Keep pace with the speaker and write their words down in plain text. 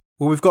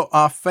Well, we've got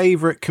our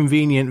favourite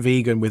convenient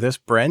vegan with us,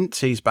 Brent.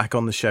 He's back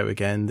on the show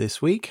again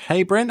this week.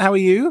 Hey, Brent, how are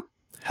you?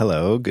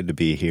 Hello, good to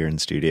be here in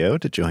studio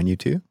to join you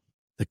two.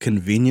 The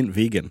Convenient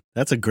Vegan.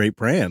 That's a great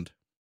brand.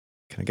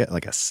 Can I get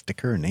like a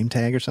sticker or name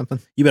tag or something?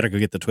 You better go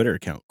get the Twitter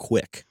account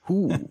quick.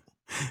 Ooh.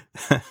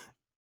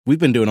 We've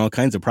been doing all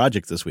kinds of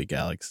projects this week,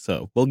 Alex,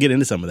 so we'll get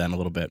into some of that in a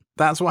little bit.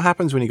 That's what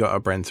happens when you got a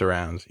Brent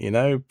around, you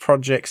know,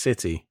 Project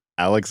City.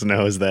 Alex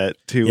knows that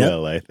too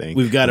well, I think.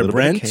 We've got a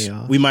Brent.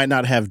 Chaos. We might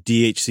not have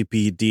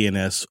DHCP,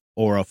 DNS,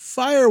 or a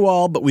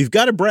firewall, but we've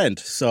got a Brent,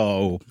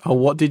 so... Oh,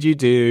 what did you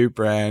do,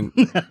 Brent?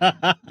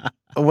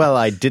 Well,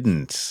 I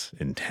didn't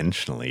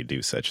intentionally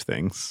do such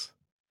things.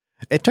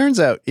 It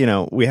turns out, you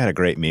know, we had a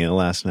great meal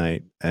last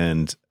night,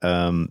 and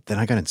then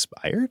I got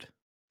inspired.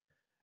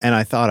 And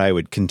I thought I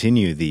would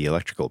continue the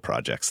electrical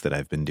projects that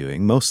I've been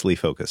doing, mostly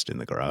focused in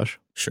the garage.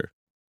 Sure.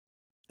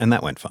 And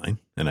that went fine,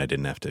 and I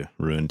didn't have to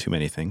ruin too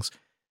many things.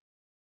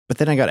 But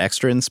then I got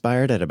extra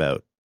inspired at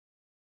about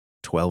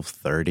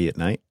 12:30 at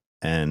night,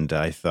 and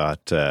I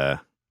thought...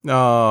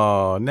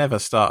 Oh, never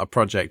start a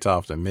project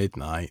after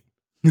midnight.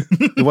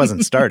 It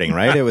wasn't starting,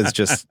 right? It was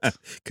just...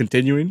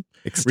 Continuing.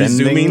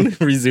 Extending.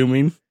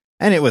 Resuming.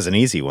 And it was an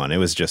easy one. It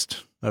was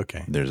just...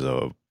 Okay. There's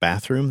a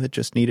bathroom that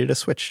just needed a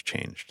switch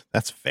changed.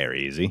 That's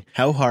very easy.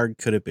 How hard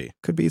could it be?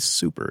 Could be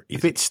super easy.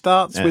 If it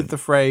starts with the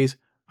phrase,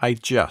 I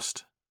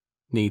just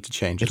need to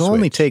change a switch. It'll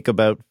only take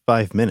about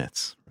 5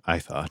 minutes, I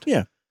thought.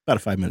 Yeah,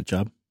 about a 5-minute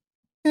job.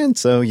 And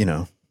so, you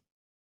know,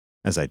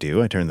 as I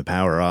do, I turn the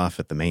power off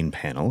at the main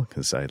panel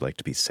because I'd like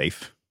to be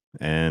safe.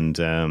 And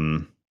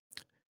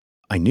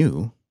I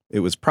knew it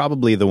was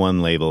probably the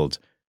one labeled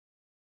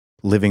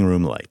living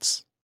room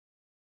lights,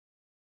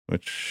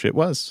 which it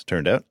was,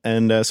 turned out.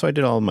 And so I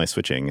did all my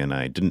switching and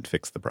I didn't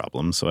fix the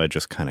problem. So I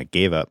just kind of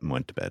gave up and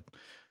went to bed.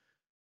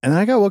 And then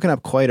I got woken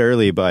up quite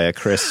early by a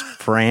Chris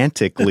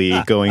frantically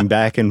going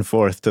back and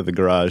forth to the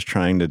garage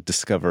trying to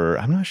discover,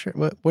 I'm not sure,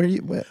 what are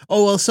you? What?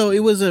 Oh, well, so it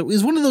was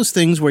one of those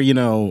things where, you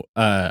know,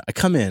 I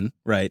come in,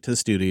 right, to the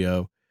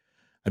studio.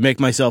 I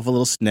make myself a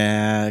little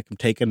snack. I'm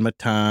taking my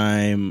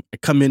time. I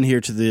come in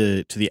here to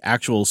the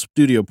actual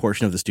studio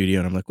portion of the studio,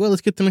 and I'm like, well,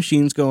 let's get the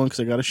machines going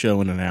because I got a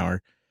show in an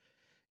hour.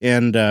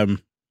 And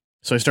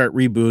so I start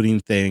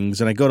rebooting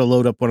things, and I go to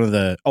load up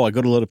the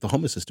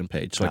Home Assistant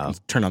page so I can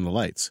turn on the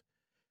lights.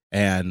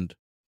 And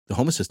the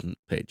Home Assistant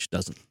page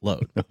doesn't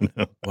load. Oh,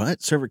 no.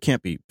 What? Server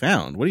can't be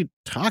found. What are you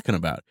talking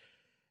about?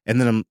 And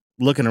then I'm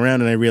looking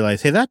around and I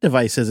realize, hey, that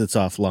device says it's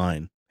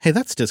offline. Hey,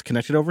 that's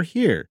disconnected over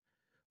here.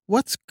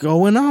 What's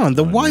going on?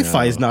 The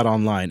Wi-Fi is not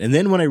online. And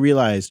then when I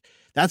realized,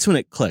 that's when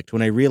it clicked.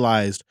 When I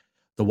realized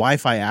the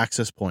Wi-Fi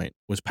access point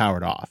was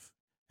powered off.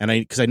 And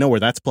because I know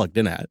where that's plugged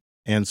in at.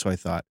 And so I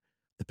thought,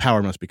 the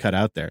power must be cut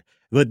out there.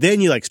 But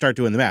then you like start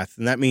doing the math.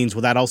 And that means,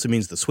 well, that also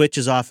means the switch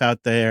is off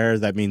out there.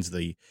 That means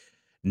the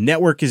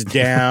network is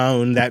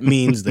down. That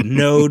means the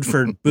node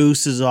for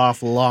Boost is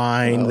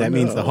offline. That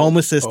means the Home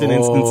Assistant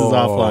instance is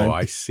offline. Oh,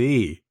 I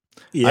see.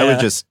 Yeah. I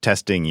was just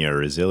testing your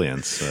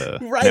resilience,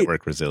 Right.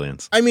 network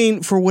resilience. I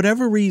mean, for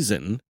whatever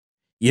reason,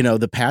 you know,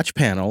 the patch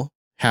panel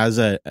has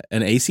an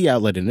AC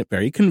outlet in it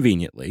very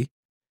conveniently,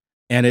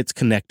 and it's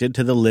connected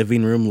to the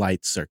living room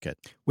light circuit.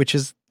 Which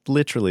is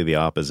literally the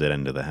opposite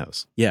end of the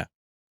house. Yeah.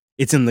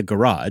 It's in the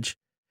garage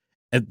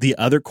at the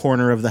other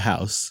corner of the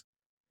house,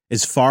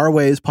 as far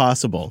away as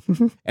possible,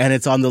 and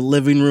it's on the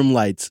living room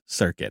lights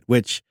circuit,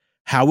 which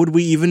how would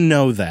we even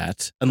know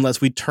that unless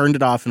we turned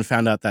it off and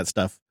found out that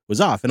stuff was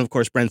off? And of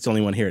course, Brent's the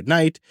only one here at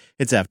night.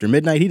 It's after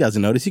midnight. He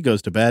doesn't notice. He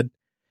goes to bed.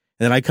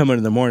 And then I come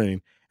in the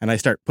morning and I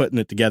start putting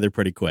it together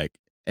pretty quick.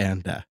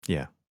 And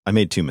Yeah. I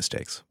made 2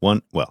 mistakes.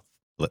 One, well,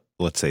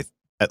 let's say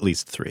at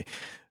least 3.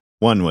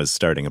 One was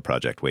starting a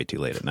project way too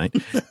late at night.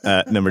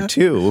 Number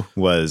 2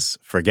 was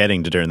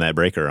forgetting to turn that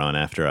breaker on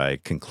after I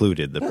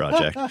concluded the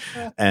project.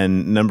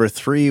 And number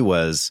 3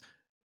 was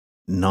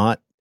not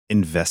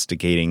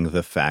investigating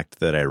the fact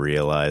that I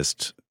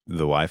realized the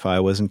Wi-Fi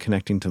wasn't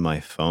connecting to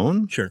my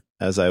phone. Sure.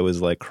 As I was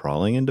like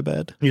crawling into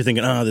bed. You're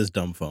thinking, oh, this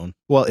dumb phone.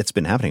 Well, it's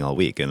been happening all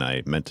week and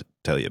I meant to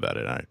tell you about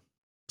it.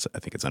 I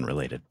think it's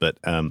unrelated. But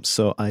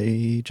so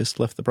I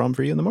just left the problem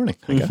for you in the morning,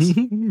 I guess.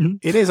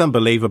 It is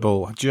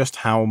unbelievable just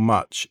how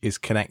much is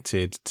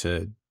connected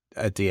to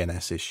a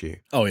DNS issue.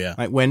 Oh, yeah.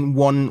 Like when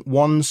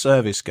one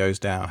service goes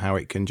down, how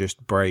it can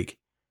just break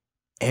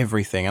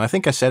everything. And I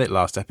think I said it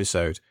last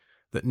episode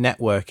that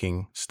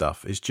networking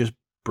stuff is just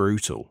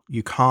brutal.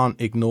 You can't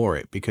ignore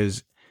it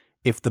because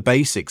if the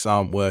basics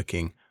aren't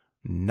working,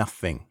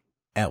 nothing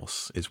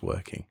else is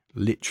working.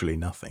 Literally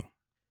nothing.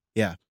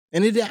 Yeah.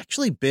 And it had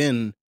actually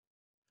been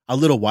a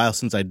little while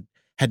since I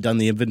had done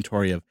the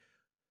inventory of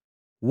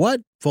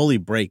what fully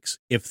breaks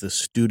if the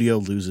studio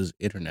loses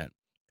internet,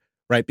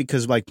 right?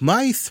 Because like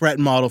my threat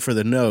model for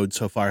the node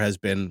so far has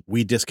been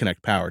we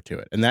disconnect power to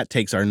it, and that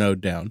takes our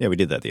node down. Yeah, we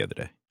did that the other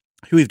day.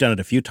 We've done it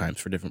a few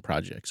times for different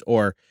projects,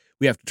 or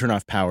we have to turn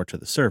off power to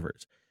the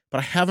servers. But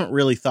I haven't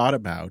really thought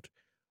about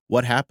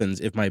what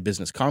happens if my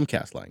business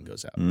Comcast line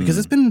goes out. Because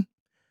it's been,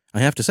 I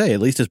have to say,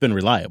 at least it's been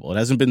reliable. It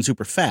hasn't been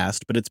super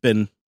fast, but it's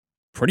been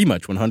pretty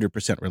much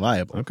 100%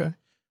 reliable. Okay.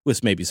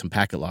 with maybe some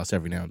packet loss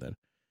every now and then.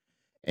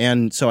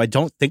 And so I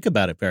don't think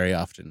about it very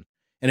often.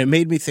 And it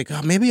made me think,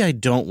 oh, maybe I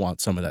don't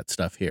want some of that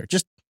stuff here.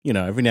 Just,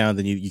 every now and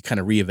then you kind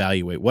of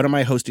reevaluate, what am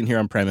I hosting here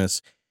on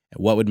premise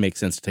and what would make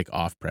sense to take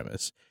off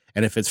premise?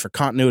 And if it's for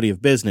continuity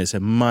of business,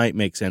 it might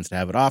make sense to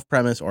have it off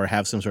premise or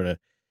have some sort of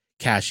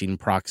caching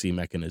proxy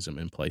mechanism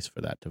in place for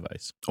that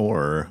device.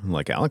 Or,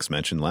 like Alex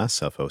mentioned, last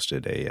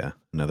self-hosted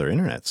another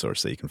internet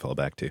source that you can fall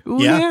back to.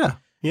 Ooh, Yeah.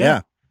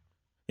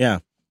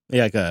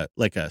 Like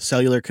a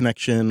cellular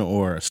connection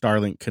or a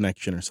Starlink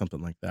connection or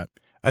something like that.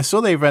 I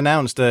saw they've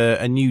announced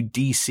a new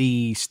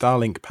DC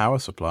Starlink power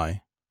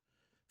supply.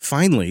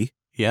 Finally.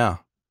 Yeah.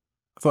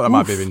 I thought that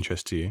might be of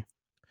interest to you.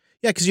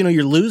 Yeah, because,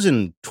 you're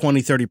losing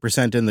 20,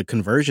 30% in the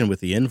conversion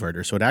with the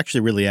inverter. So it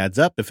actually really adds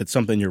up if it's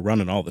something you're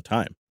running all the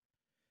time.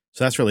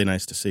 So that's really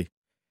nice to see.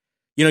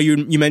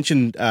 You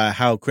mentioned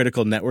how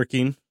critical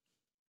networking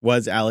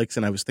was, Alex,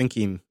 and I was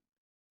thinking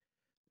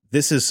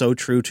this is so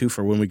true, too,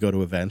 for when we go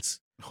to events,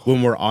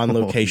 when we're on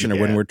location or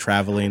when we're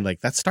traveling.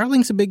 Like, that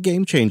Starlink's a big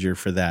game changer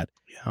for that.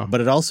 Yeah.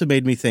 But it also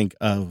made me think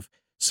of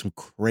some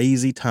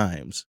crazy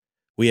times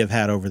we have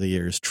had over the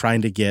years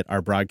trying to get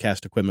our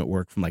broadcast equipment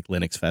work from like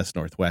Linux Fest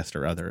Northwest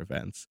or other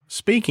events.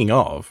 Speaking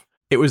of,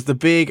 it was the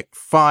big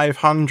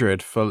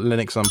 500 for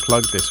Linux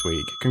Unplugged this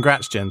week.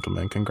 Congrats,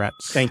 gentlemen.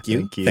 Congrats. Thank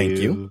you. Thank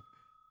you.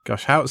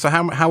 Gosh,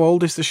 how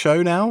old is the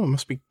show now? It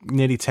must be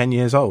nearly 10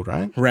 years old,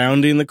 right?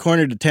 Rounding the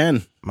corner to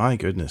 10. My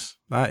goodness.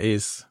 That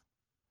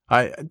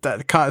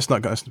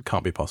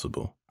can't be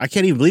possible. I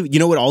can't even believe it. You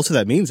know what also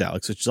that means,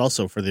 Alex, which is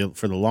also for the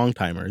long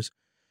timers.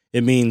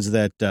 It means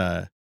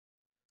that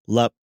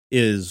LUP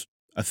is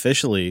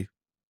officially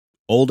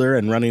older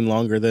and running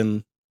longer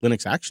than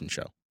Linux Action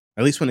Show.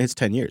 At least when it hits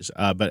 10 years.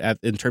 But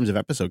in terms of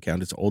episode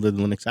count, it's older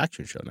than Linux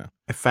Action Show now.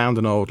 I found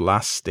an old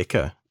last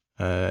sticker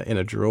in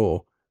a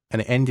drawer,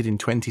 and it ended in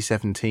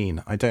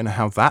 2017. I don't know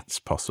how that's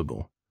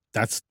possible.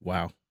 That's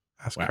wow.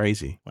 That's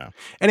crazy. Wow.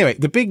 Anyway,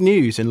 the big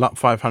news in LUP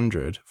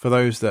 500, for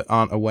those that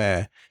aren't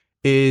aware,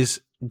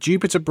 is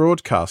Jupiter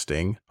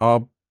Broadcasting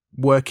are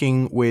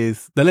working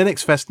with the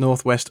Linux Fest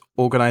Northwest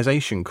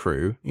organization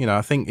crew.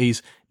 I think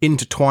he's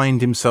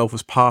intertwined himself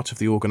as part of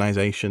the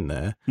organization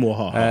there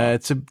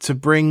to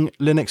bring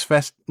Linux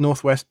Fest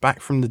Northwest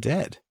back from the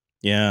dead.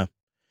 Yeah.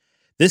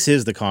 This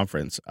is the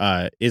conference.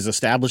 Is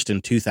established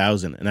in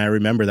 2000. And I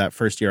remember that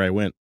first year I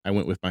went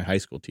with my high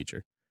school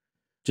teacher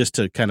just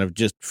to kind of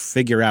just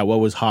figure out what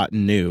was hot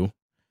and new.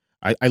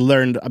 I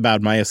learned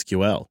about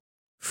MySQL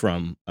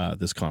from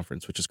this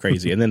conference, which is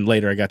crazy. And then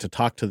later I got to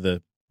talk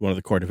to one of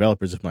the core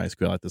developers of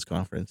MySQL at this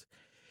conference.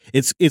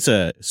 It's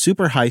a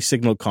super high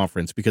signal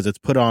conference because it's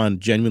put on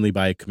genuinely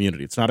by a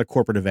community. It's not a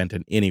corporate event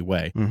in any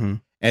way. Mm-hmm.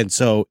 And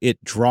so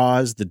it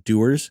draws the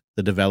doers,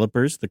 the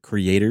developers, the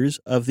creators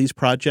of these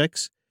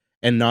projects,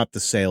 and not the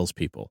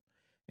salespeople.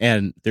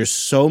 And there's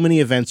so many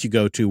events you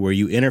go to where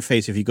you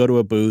interface. If you go to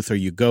a booth or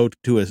you go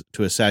to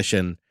a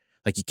session,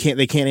 like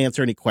they can't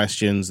answer any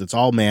questions. It's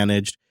all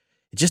managed.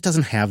 It just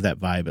doesn't have that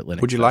vibe at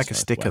Linux. Would you like a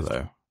sticker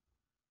though?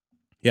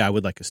 Yeah, I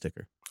would like a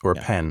sticker. Or a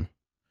pen.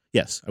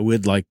 Yes, I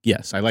would like.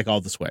 Yes, I like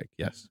all the swag.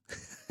 Yes.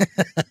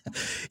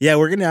 Yeah,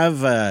 we're gonna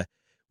have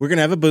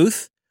a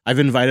booth. I've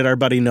invited our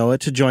buddy Noah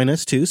to join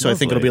us too, so lovely. I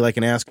think it'll be like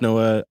an Ask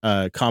Noah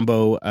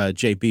combo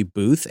JB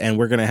booth, and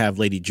we're gonna have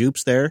Lady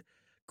Jupes there,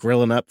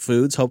 grilling up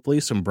foods. Hopefully,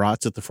 some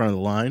brats at the front of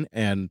the line,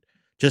 and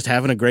just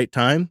having a great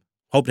time.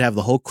 Hope to have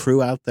the whole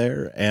crew out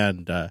there,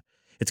 and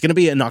it's gonna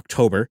be in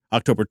October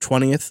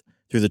 20th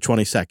through the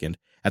 22nd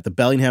at the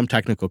Bellingham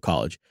Technical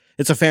College.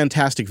 It's a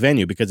fantastic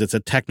venue because it's a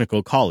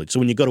technical college. So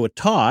when you go to a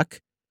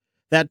talk,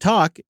 that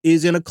talk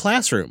is in a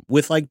classroom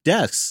with like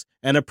desks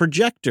and a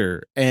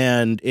projector,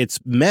 and it's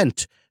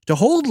meant to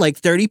hold like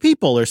 30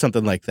 people or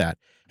something like that.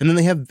 And then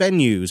they have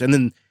venues. And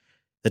then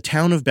the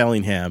town of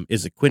Bellingham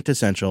is a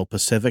quintessential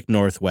Pacific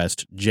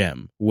Northwest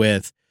gem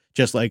with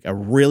just like a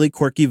really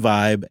quirky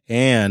vibe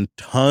and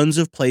tons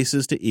of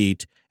places to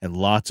eat and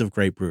lots of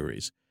great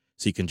breweries.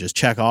 So you can just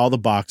check all the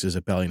boxes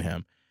at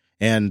Bellingham.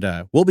 And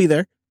we'll be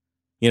there.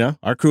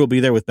 Our crew will be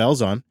there with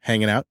bells on,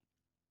 hanging out,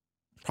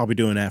 probably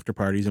doing after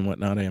parties and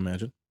whatnot, I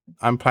imagine.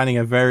 I'm planning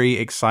a very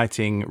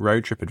exciting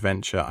road trip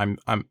adventure.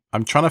 I'm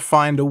trying to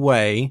find a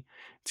way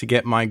to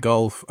get my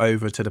Golf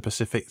over to the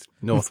Pacific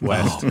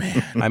Northwest. Oh,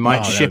 man. I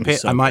might ship it.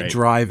 So I might great.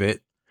 drive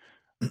it.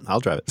 I'll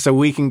drive it. So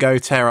we can go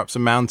tear up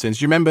some mountains.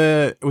 Do you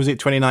remember, was it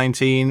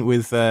 2019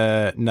 with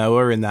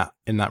Noah in that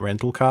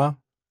rental car?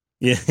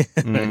 Yeah.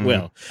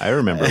 Well, I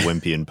remember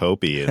Wimpy and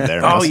Popey and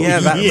their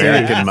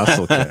American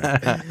muscle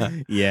car.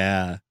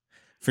 Yeah,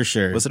 for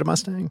sure. Was it a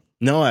Mustang?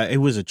 No, it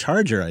was a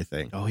Charger, I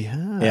think. Oh,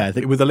 yeah. Yeah, I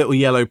think with the little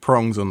yellow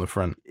prongs on the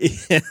front.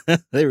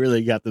 they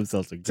really got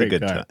themselves a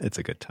great car. It's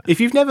a good time.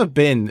 If you've never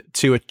been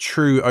to a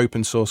true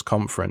open source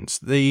conference,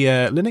 the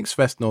Linux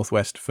Fest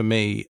Northwest for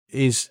me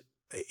is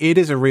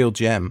a real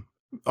gem.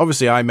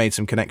 Obviously, I made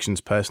some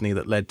connections personally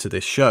that led to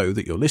this show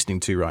that you're listening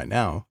to right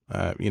now,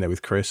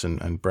 with Chris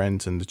and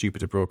Brent and the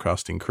Jupiter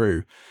Broadcasting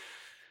crew.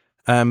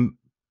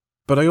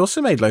 But I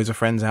also made loads of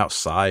friends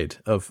outside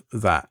of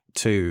that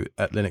too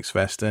at Linux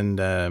Fest.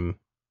 And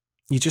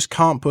you just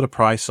can't put a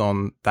price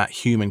on that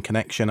human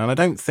connection. And I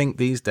don't think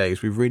these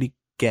days we really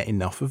get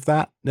enough of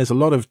that. There's a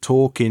lot of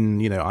talk in,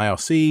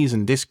 IRCs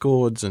and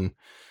Discords and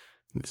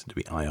listen to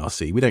me,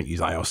 IRC. We don't use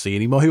IRC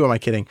anymore. Who am I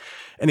kidding?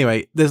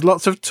 Anyway, there's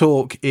lots of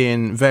talk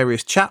in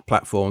various chat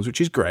platforms,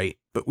 which is great,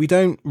 but we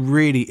don't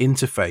really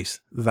interface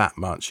that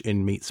much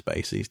in meat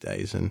space these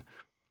days. And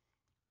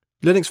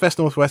Linux Fest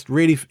Northwest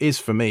really is,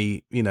 for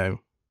me, a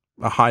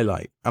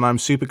highlight. And I'm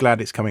super glad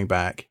it's coming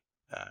back.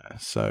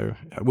 So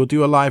we'll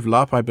do a live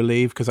LUP, I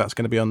believe, because that's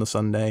going to be on the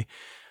Sunday.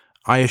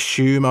 I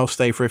assume I'll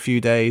stay for a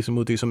few days and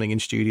we'll do something in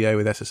studio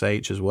with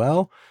SSH as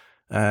well.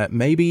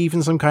 Maybe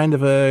even some kind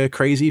of a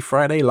crazy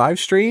Friday live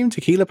stream,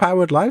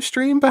 tequila-powered live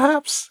stream,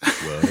 perhaps?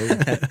 Whoa.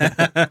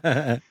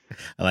 I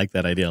like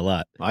that idea a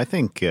lot. I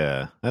think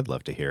I'd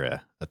love to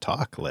hear a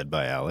talk led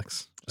by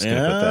Alex. Just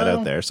going to put that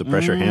out there. So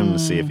pressure him to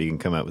see if he can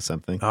come out with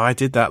something. Oh, I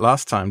did that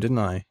last time, didn't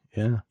I?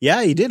 Yeah.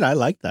 Yeah, he did. I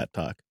like that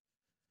talk.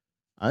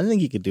 I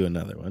think he could do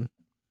another one.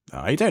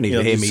 Oh, you don't need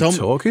to hear me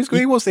talk.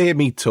 Who wants to hear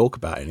me talk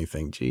about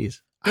anything?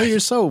 Jeez. Oh, you're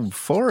so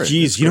for it.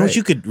 Jeez, you know what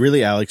you could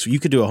really, Alex? You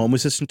could do a Home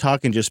Assistant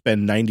talk and just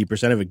spend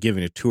 90% of it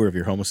giving a tour of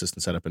your Home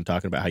Assistant setup and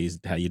talking about how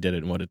you did it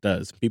and what it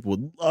does. People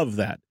would love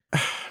that.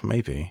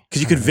 Maybe.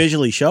 Because you could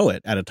visually show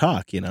it at a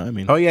talk,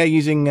 Oh, yeah,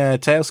 using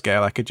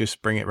Tailscale, I could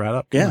just bring it right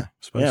up. Yeah,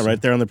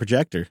 right there on the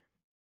projector.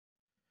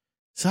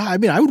 So, I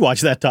would watch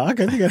that talk.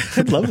 I think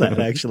I'd love that,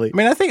 actually.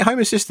 I think Home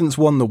Assistant's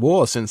won the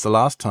war since the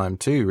last time,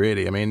 too,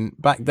 really.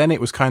 Back then it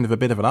was kind of a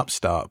bit of an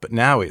upstart, but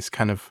now it's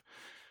kind of,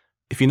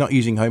 if you're not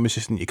using Home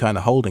Assistant, you're kind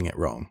of holding it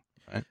wrong.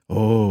 Right?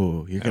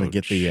 Oh, you're going to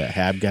get the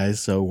Hab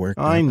guys so worked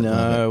up. I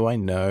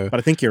know. But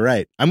I think you're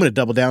right. I'm going to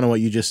double down on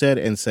what you just said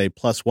and say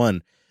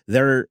 +1.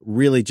 They're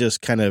really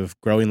just kind of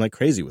growing like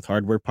crazy with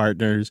hardware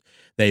partners.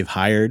 They've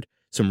hired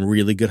some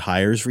really good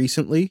hires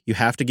recently. You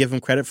have to give them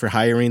credit for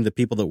hiring the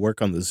people that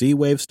work on the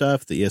Z-Wave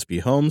stuff, the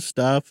ESP Home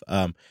stuff.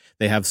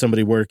 They have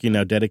somebody working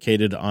now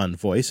dedicated on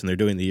voice, and they're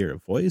doing the year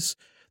of voice.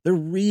 They're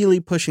really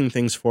pushing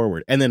things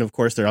forward. And then, of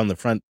course, they're on the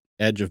front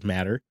edge of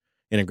Matter,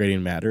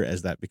 integrating Matter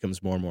as that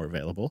becomes more and more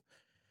available.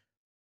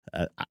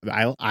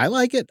 I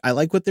like it. I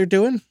like what they're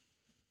doing.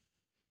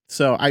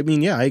 So, I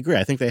agree.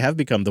 I think they have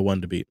become the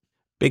one to beat.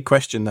 Big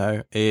question,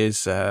 though,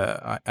 is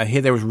I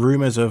hear there was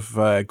rumors of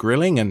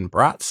grilling and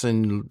brats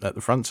at the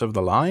fronts of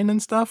the line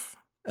and stuff.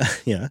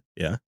 Yeah,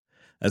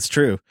 that's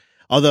true.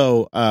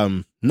 Although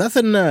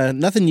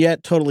nothing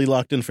yet totally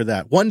locked in for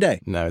that. One day.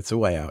 No, it's a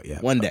way out. Yeah,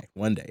 one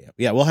day.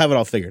 Yeah, we'll have it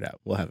all figured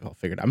out.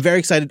 I'm very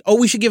excited. Oh,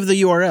 we should give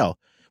the URL.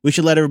 We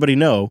should let everybody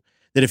know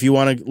that if you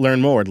want to learn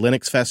more,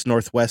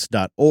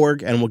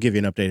 linuxfestnorthwest.org, and we'll give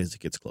you an update as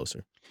it gets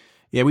closer.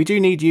 Yeah, we do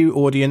need you,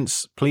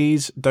 audience.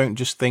 Please don't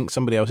just think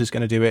somebody else is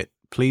going to do it.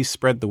 Please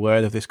spread the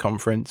word of this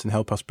conference and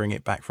help us bring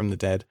it back from the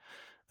dead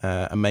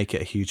and make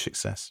it a huge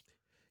success.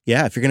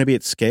 Yeah, if you're going to be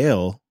at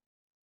scale,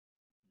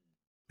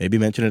 maybe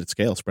mention it at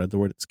scale. Spread the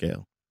word at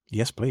scale.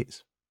 Yes,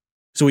 please.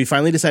 So we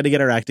finally decided to get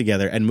our act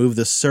together and move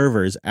the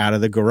servers out of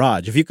the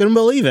garage. If you couldn't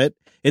believe it,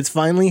 it's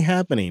finally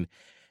happening.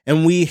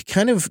 And we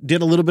kind of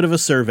did a little bit of a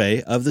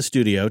survey of the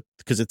studio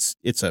because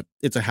it's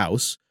a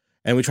house.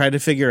 And we tried to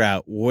figure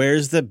out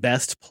where's the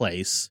best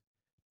place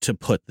to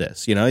put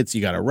this. You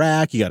got a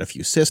rack, you got a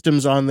few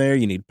systems on there,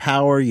 you need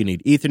power, you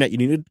need Ethernet, you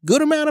need a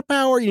good amount of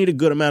power, you need a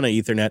good amount of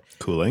Ethernet.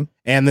 Cooling.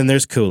 And then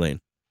there's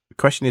cooling. The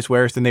question is,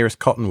 where is the nearest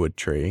cottonwood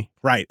tree?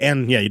 Right.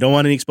 And yeah, you don't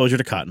want any exposure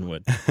to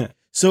cottonwood.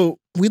 So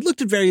we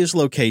looked at various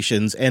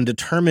locations and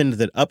determined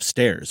that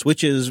upstairs,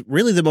 which is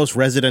really the most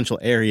residential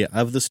area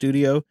of the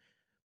studio,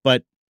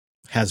 but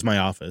has my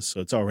office, so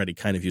it's already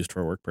kind of used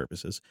for work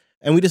purposes.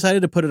 And we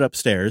decided to put it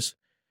upstairs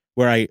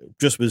where I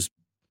just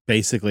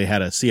basically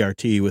had a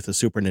CRT with a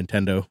Super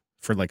Nintendo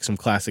for like some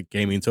classic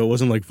gaming. So it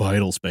wasn't like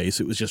vital space.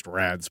 It was just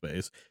rad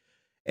space.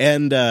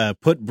 And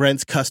put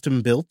Brent's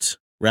custom built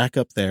rack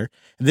up there.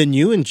 And then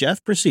you and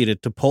Jeff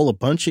proceeded to pull a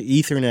bunch of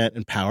Ethernet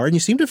and power. And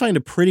you seem to find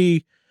a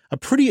pretty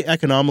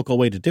economical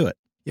way to do it.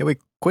 Yeah, we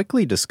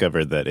quickly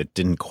discovered that it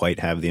didn't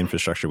quite have the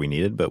infrastructure we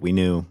needed, but we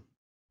knew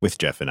with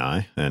Jeff and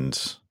I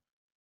and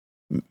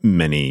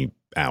many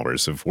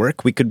hours of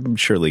work, we could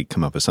surely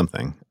come up with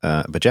something.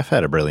 But Jeff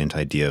had a brilliant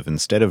idea of,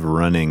 instead of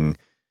running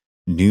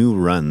new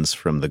runs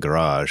from the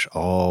garage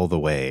all the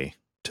way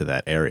to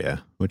that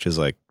area, which is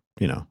like,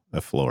 a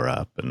floor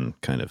up and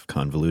kind of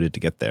convoluted to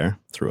get there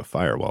through a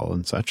firewall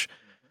and such,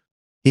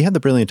 he had the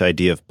brilliant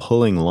idea of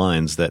pulling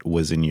lines that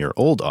was in your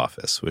old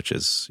office, which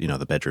is,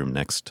 the bedroom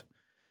next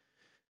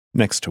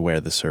to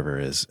where the server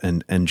is,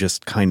 and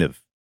just kind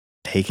of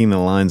taking the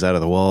lines out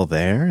of the wall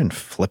there and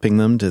flipping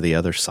them to the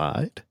other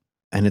side.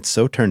 And it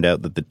so turned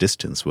out that the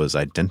distance was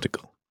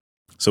identical.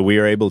 So we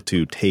were able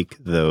to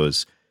take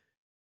those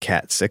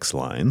Cat6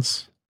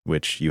 lines,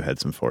 which you had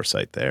some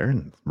foresight there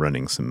and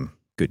running some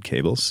good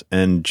cables,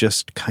 and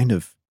just kind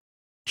of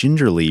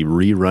gingerly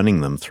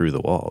rerunning them through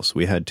the walls.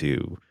 I had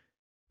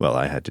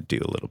to do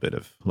a little bit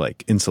of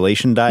like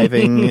insulation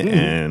diving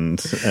and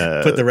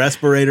put the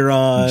respirator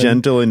on,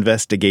 gentle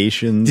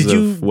investigations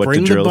of what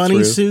to drill through. Did you bring the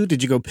bunny suit?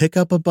 Did you go pick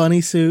up a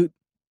bunny suit?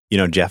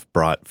 Jeff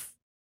brought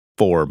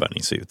 4 bunny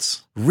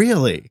suits.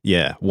 Really?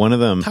 Yeah, one of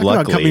them, Talk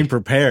about coming luckily,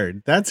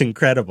 prepared. That's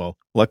incredible.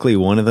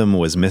 one of them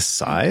was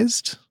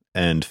missized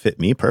and fit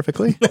me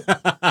perfecly.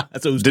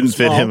 So it was Didn't too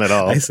fit small. him at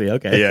all. I see.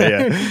 Okay.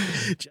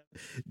 Yeah.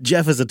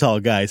 Jeff is a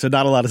tall guy, so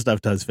not a lot of stuff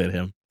does fit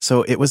him.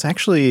 So it was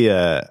actually,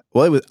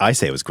 I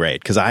say it was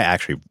great because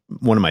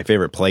one of my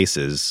favorite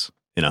places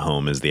in a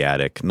home is the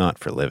attic, not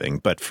for living,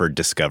 but for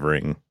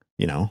discovering,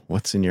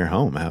 what's in your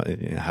home.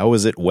 How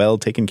is it well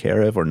taken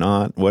care of or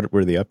not? What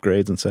were the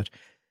upgrades and such?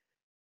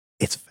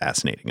 It's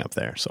fascinating up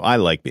there. So I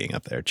like being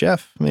up there.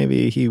 Jeff,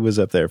 maybe he was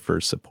up there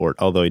for support,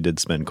 although he did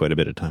spend quite a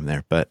bit of time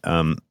there. But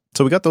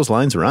so we got those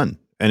lines run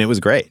and it was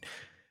great.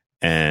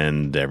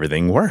 And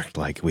everything worked.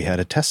 Like we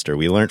had a tester.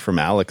 We learned from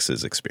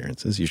Alex's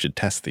experiences. You should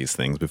test these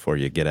things before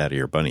you get out of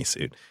your bunny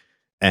suit.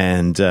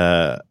 And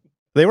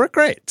they work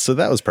great. So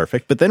that was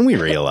perfect. But then we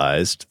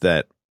realized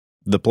that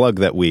the plug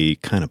that we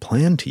kind of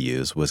planned to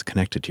use was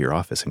connected to your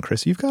office. And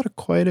Chris, you've got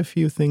quite a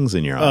few things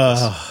in your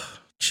office. Oh,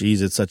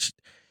 geez, it's such.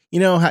 You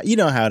know how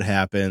it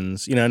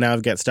happens. Now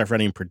I've got stuff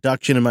running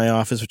production in my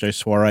office, which I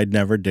swore I'd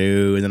never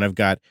do, and then I've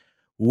got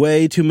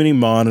way too many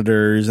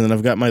monitors, and then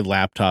I've got my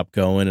laptop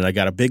going, and I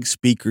got a big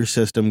speaker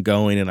system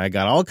going, and I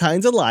got all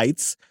kinds of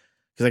lights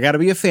because I got to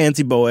be a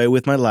fancy boy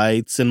with my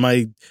lights and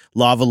my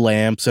lava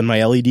lamps and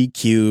my LED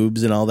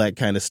cubes and all that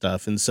kind of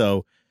stuff. And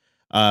so,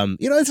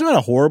 it's not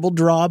a horrible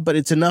draw, but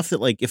it's enough that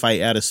like if I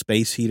add a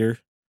space heater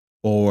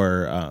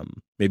or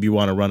maybe you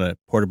want to run a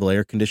portable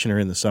air conditioner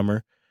in the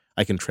summer,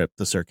 I can trip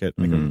the circuit.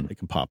 I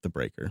can pop the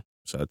breaker.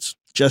 So it's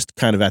just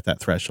kind of at that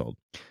threshold.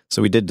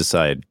 So we did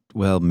decide,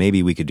 well,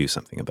 maybe we could do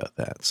something about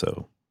that.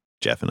 So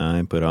Jeff and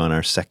I put on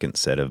our second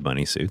set of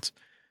bunny suits,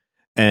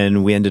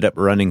 and we ended up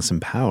running some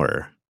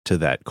power to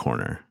that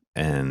corner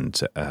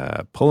and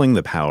pulling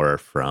the power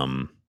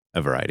from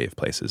a variety of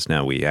places.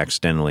 Now, we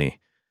accidentally,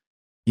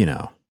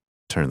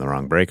 turned the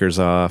wrong breakers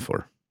off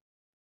or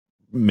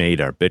made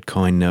our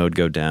Bitcoin node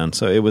go down.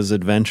 So it was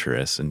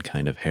adventurous and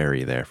kind of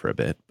hairy there for a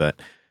bit. But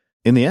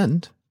in the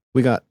end,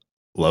 we got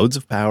loads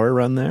of power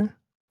run there,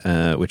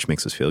 which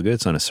makes us feel good.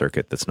 It's on a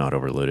circuit that's not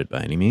overloaded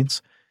by any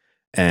means.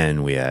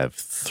 And we have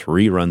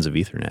 3 runs of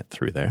Ethernet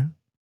through there,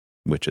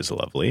 which is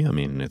lovely. I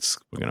mean,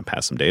 we're going to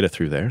pass some data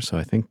through there. So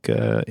I think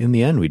in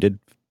the end, we did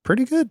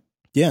pretty good.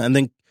 Yeah. And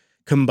then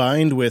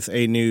combined with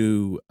a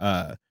new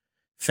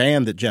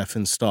fan that Jeff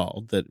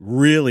installed that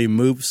really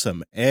moves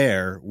some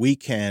air, we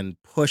can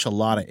push a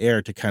lot of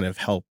air to kind of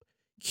help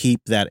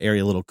keep that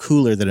area a little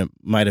cooler than it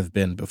might have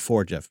been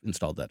before Jeff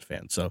installed that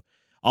fan. So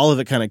all of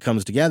it kind of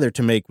comes together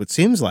to make what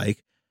seems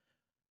like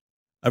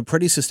a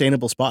pretty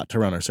sustainable spot to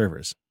run our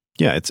servers.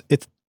 Yeah,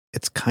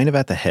 it's kind of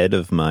at the head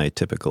of my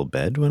typical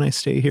bed when I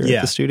stay here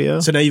at the studio.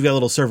 So now you've got a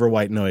little server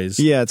white noise.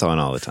 Yeah, it's on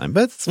all the time,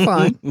 but it's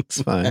fine.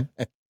 It's fine.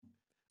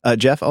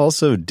 Jeff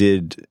also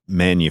did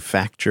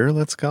manufacture,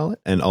 let's call it,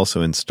 and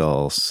also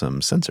install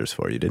some sensors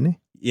for you, didn't he?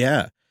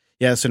 Yeah.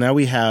 Yeah, so now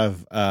we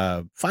have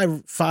 5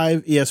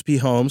 ESP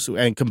homes,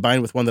 and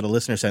combined with one that a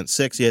listener sent,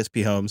 6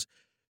 ESP homes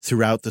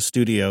throughout the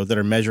studio that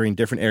are measuring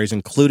different areas,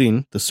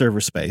 including the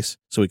server space,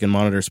 so we can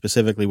monitor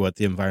specifically what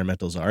the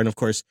environmentals are. And of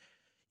course,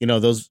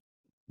 those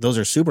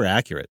are super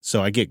accurate.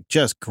 So I get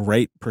just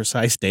great,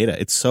 precise data.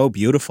 It's so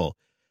beautiful.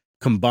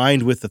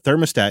 Combined with the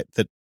thermostat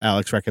that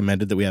Alex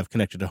recommended that we have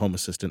connected to Home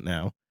Assistant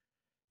now,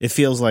 it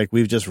feels like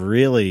we've just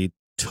really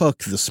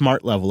took the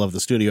smart level of the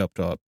studio up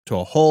to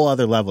a whole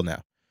other level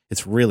now.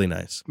 It's really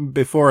nice.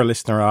 Before a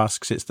listener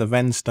asks, it's the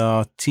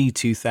Venstar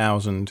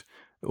T2000.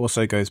 It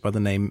also goes by the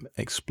name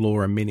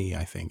Explorer Mini,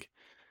 I think.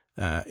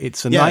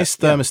 It's a nice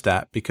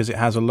thermostat because it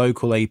has a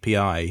local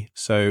API.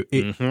 So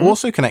it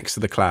also connects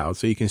to the cloud.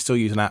 So you can still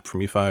use an app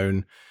from your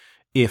phone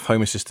if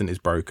Home Assistant is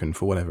broken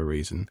for whatever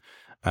reason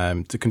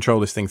to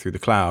control this thing through the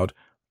cloud.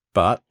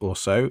 But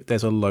also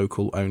there's a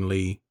local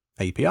only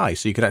API.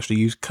 So you could actually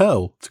use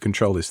curl to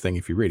control this thing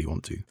if you really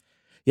want to.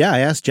 Yeah, I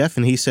asked Jeff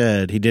and he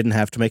said he didn't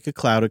have to make a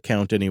cloud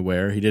account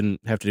anywhere. He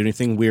didn't have to do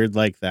anything weird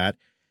like that.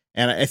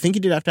 And I think he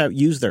did have to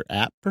use their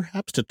app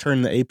perhaps to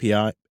turn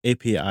the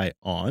API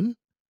on.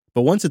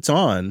 But once it's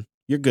on,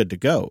 you're good to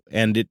go.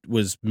 And it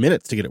was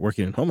minutes to get it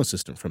working in Home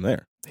Assistant from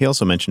there. He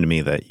also mentioned to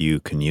me that you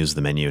can use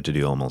the menu to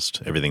do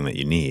almost everything that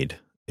you need.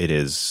 It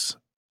is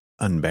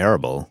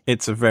unbearable.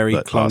 It's a very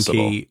clunky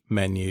possible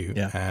menu.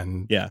 Yeah.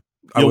 And yeah.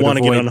 You'll want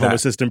to get on Home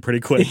Assistant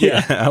pretty quick.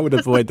 Yeah, I would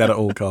avoid that at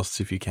all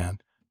costs if you can.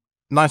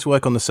 Nice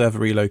work on the server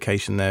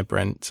relocation there,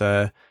 Brent.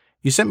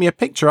 You sent me a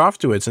picture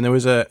afterwards, and there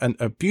was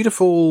a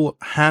beautiful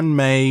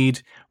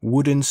handmade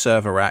wooden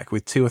server rack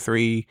with 2 or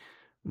 3,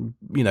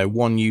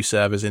 1U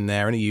servers in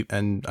there,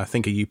 and I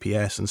think a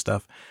UPS and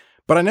stuff.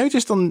 But I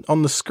noticed on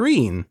the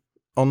screen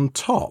on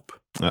top.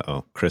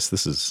 Uh-oh, Chris,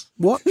 this is...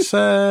 What OS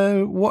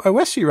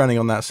are you running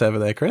on that server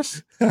there,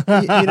 Chris?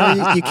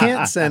 you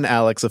can't send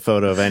Alex a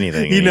photo of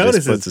anything. He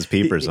notices. Just puts his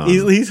peepers on.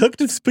 He's hooked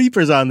his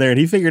peepers on there, and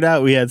he figured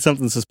out we had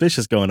something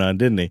suspicious going on,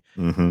 didn't he?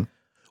 Mm-hmm.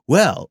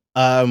 Well,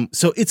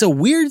 so it's a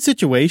weird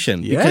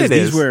situation because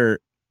these were,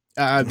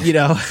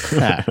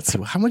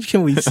 so how much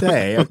can we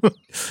say?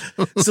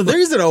 So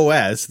there's an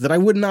OS that I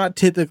would not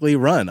typically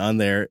run on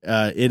there.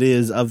 It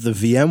is of the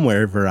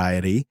VMware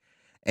variety.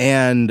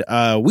 And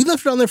we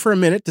left it on there for a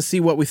minute to see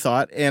what we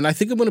thought. And I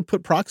think I'm going to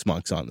put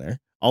Proxmox on there,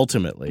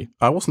 ultimately.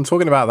 I wasn't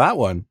talking about that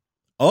one.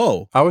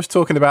 Oh. I was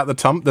talking about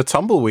the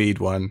tumbleweed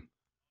one.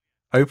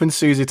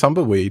 OpenSUSE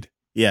tumbleweed.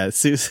 Yeah.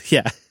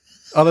 Yeah.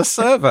 On a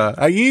server.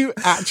 Are you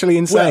actually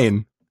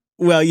insane?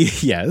 Well,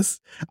 yes,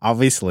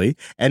 obviously.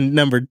 And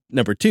number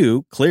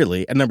two,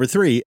 clearly. And number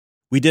three,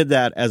 we did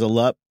that as a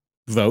LUP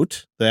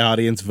vote. The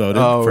audience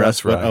voted for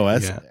us with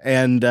OS. Yeah.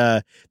 And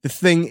the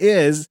thing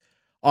is,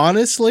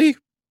 honestly,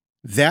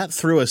 that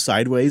threw us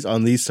sideways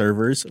on these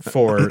servers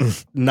for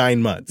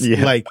 9 months.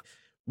 Yeah. Like,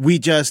 we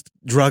just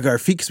drug our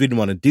feet because we didn't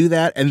want to do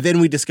that. And then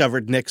we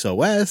discovered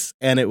NixOS,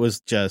 and it was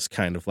just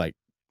kind of like...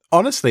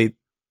 Honestly,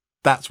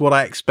 that's what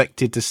I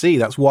expected to see.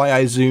 That's why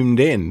I zoomed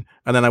in.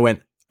 And then I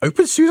went,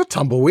 OpenSUSE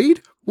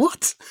tumbleweed?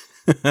 What?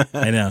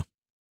 I know.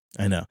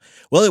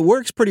 Well, it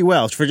works pretty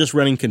well for just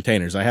running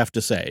containers, I have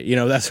to say.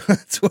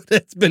 That's what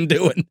it's been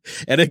doing,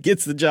 and it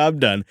gets the job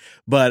done.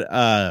 But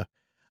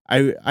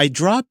I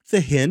dropped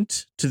the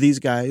hint to these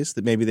guys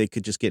that maybe they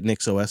could just get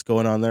NixOS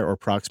going on there or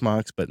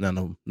Proxmox, but none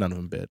of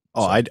them bid.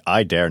 Oh, so.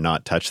 I dare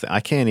not touch that. I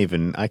can't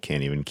even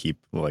keep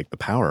the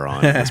power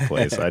on in this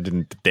place. I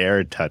didn't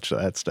dare touch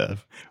that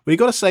stuff. Well, you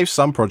got to save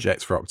some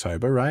projects for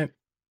October, right?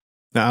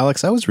 Now,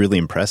 Alex, I was really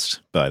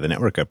impressed by the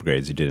network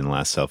upgrades you did in the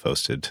last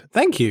self-hosted.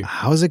 Thank you.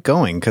 How's it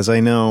going? Because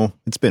I know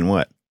it's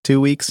been, 2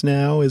 weeks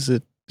now? Is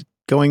it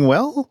going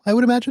well, I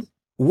would imagine?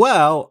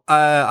 Well,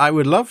 I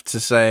would love to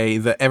say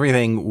that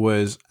everything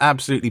was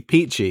absolutely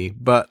peachy,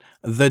 but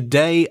the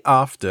day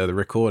after the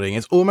recording,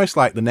 it's almost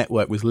like the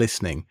network was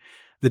listening.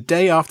 The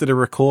day after the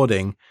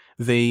recording,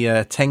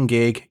 the 10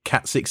 gig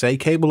Cat6a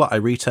cable that I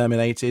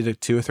re-terminated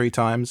 2 or 3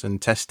 times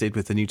and tested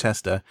with the new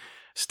tester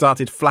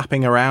started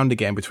flapping around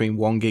again between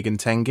 1 gig and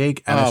 10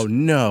 gig.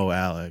 And no,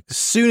 Alex. As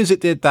soon as it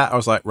did that, I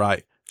was like,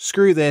 right,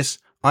 screw this.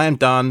 I am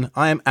done.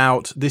 I am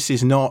out. This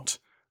is not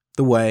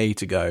the way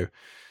to go.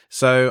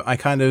 So I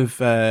kind of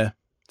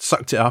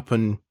sucked it up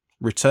and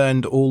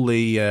returned all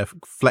the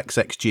Flex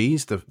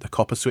XGs, the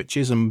copper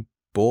switches, and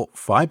bought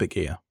fiber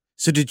gear.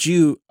 So did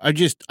you,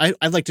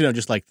 I'd like to know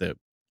just like the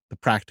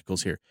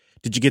practicals here.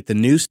 Did you get the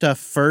new stuff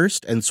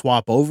first and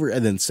swap over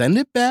and then send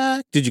it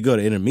back? Did you go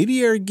to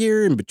intermediary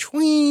gear in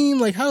between?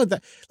 Like, how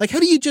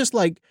do you just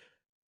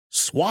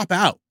swap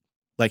out?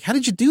 Like, how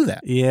did you do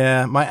that?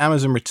 Yeah, my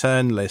Amazon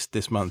return list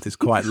this month is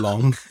quite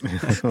long.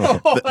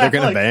 They're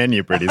going to ban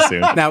you pretty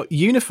soon. Now,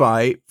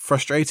 Unify,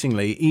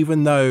 frustratingly,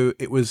 even though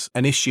it was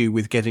an issue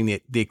with getting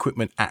the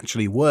equipment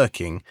actually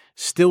working,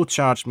 still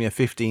charged me a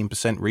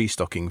 15%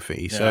 restocking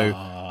fee. So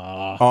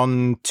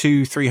on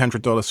 2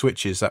 $300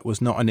 switches, that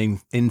was not an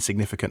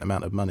insignificant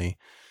amount of money.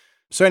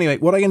 So anyway,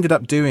 what I ended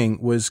up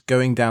doing was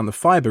going down the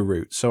fiber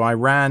route. So I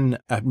ran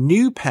a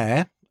new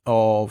pair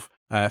of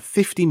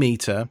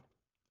 50-meter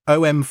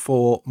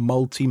OM4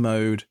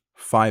 multi-mode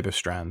fiber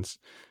strands.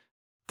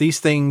 These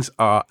things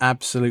are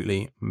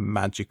absolutely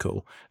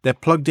magical. They're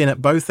plugged in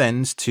at both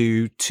ends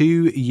to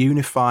 2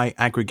 Unify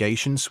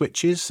aggregation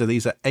switches. So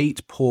these are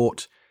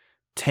 8-port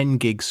 10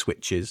 gig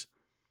switches.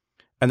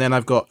 And then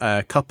I've got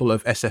a couple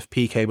of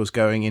SFP cables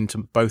going into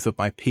both of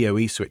my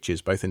PoE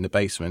switches, both in the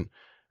basement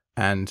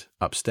and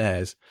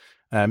upstairs.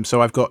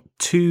 So I've got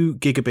 2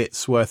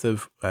 gigabits worth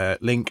of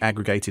link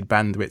aggregated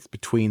bandwidth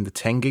between the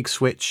 10 gig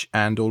switch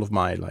and all of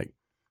my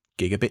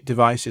gigabit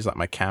devices, like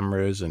my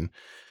cameras and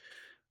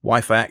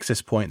Wi-Fi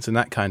access points and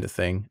that kind of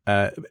thing,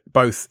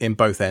 both in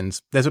both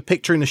ends. There's a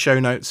picture in the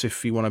show notes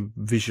if you want to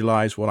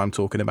visualize what I'm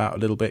talking about a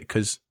little bit,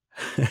 because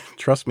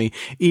trust me,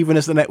 even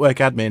as the network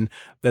admin,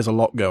 there's a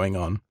lot going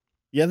on.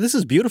 Yeah, this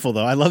is beautiful,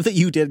 though. I love that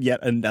you did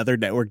yet another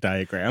network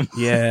diagram.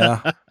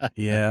 Yeah.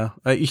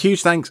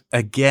 Huge thanks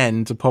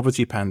again to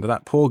Poverty Panda.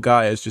 That poor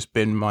guy has just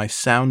been my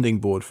sounding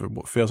board for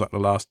what feels like the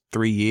last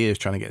 3 years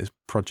trying to get this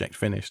project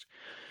finished.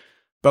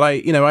 But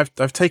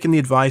I've taken the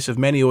advice of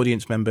many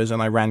audience members,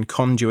 and I ran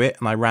Conduit,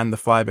 and I ran the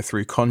fiber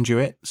through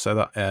Conduit so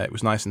that it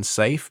was nice and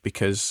safe,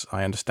 because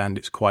I understand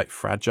it's quite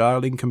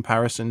fragile in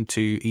comparison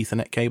to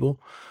Ethernet cable.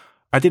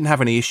 I didn't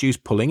have any issues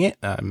pulling it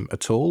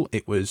at all.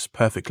 It was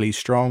perfectly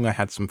strong. I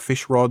had some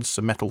fish rods,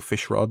 some metal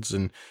fish rods,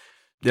 and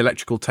the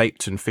electrical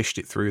taped and fished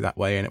it through that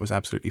way, and it was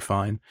absolutely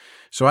fine.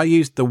 So I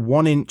used the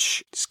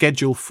 1-inch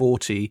Schedule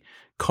 40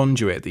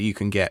 conduit that you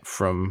can get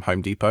from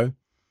Home Depot.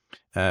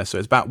 So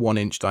it's about 1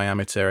 inch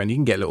diameter, and you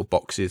can get little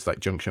boxes like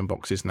junction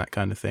boxes and that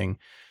kind of thing.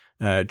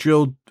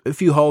 Drilled a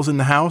few holes in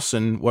the house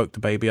and woke the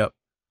baby up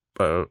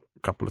a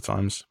couple of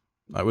times.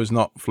 That was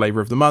not flavor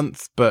of the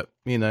month, but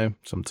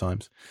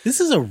sometimes. This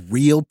is a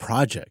real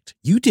project.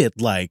 You did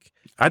I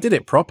did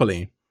it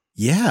properly.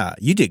 Yeah,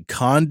 you did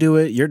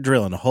conduit, you're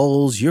drilling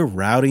holes, you're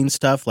routing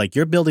stuff,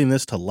 you're building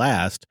this to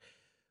last,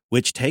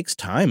 which takes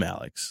time,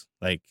 Alex.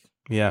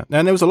 Yeah,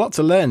 and there was a lot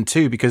to learn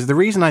too, because the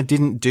reason I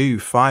didn't do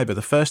fiber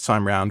the first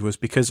time round was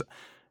because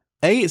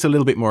it's a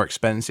little bit more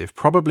expensive,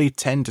 probably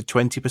 10 to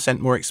 20%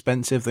 more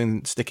expensive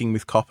than sticking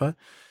with copper.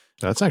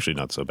 That's actually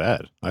not so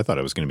bad. I thought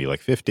it was going to be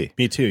 50.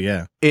 Me too,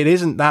 yeah. It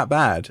isn't that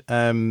bad.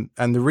 And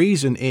the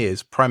reason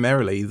is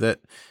primarily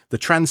that the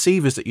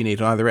transceivers that you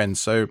need on either end,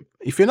 so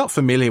if you're not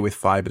familiar with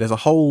fiber, there's a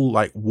whole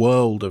like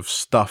world of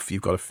stuff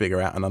you've got to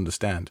figure out and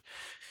understand.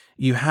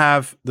 You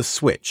have the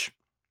switch,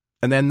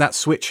 and then that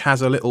switch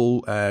has a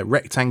little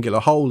rectangular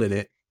hole in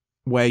it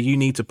where you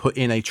need to put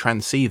in a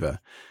transceiver,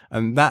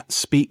 and that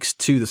speaks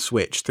to the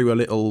switch through a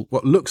little,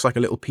 what looks like a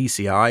little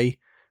PCI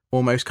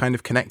almost kind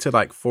of connector,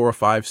 like 4 or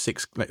 5,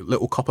 6 like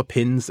little copper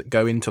pins that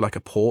go into like a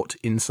port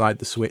inside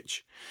the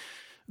switch.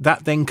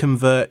 That then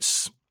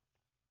converts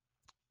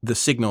the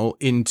signal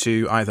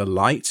into either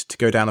light to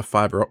go down a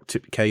fiber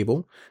optic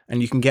cable,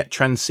 and you can get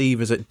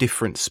transceivers at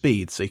different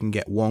speeds. So you can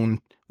get 1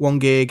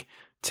 gig,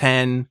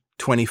 10,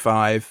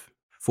 25,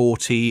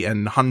 40,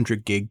 and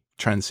 100 gig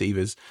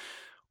transceivers,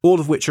 all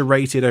of which are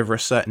rated over a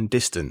certain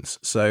distance.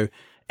 So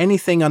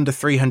anything under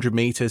 300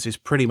 meters is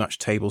pretty much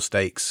table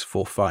stakes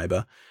for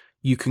fiber.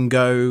 You can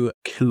go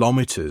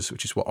kilometers,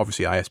 which is what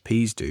obviously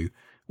ISPs do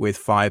with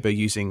fiber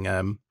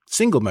using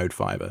single mode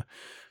fiber.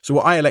 So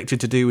what I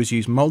elected to do was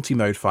use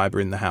multi-mode fiber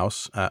in the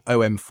house,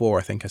 OM4,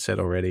 I think I said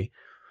already,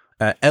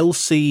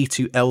 LC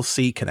to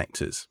LC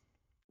connectors.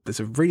 There's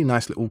a really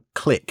nice little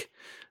click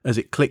as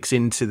it clicks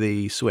into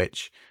the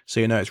switch, so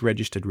you know it's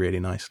registered really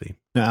nicely.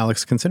 Now,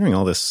 Alex, considering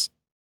all this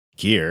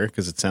gear,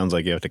 because it sounds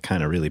like you have to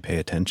kind of really pay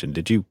attention,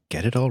 did you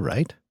get it all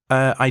right?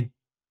 I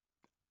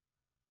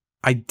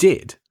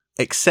did.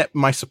 Except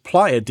my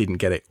supplier didn't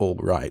get it all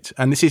right.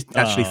 And this is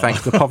actually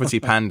thanks to Poverty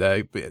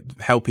Panda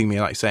helping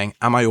me, like saying,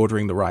 am I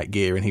ordering the right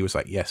gear? And he was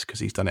like, yes, because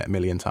he's done it a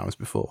million times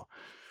before.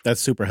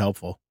 That's super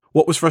helpful.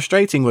 What was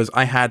frustrating was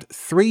I had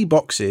 3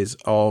 boxes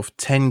of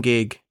 10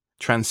 gig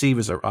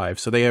transceivers arrive.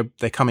 So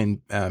they come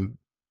in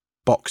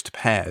boxed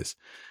pairs.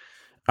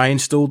 I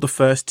installed the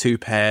first 2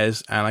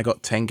 pairs, and I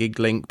got 10 gig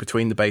link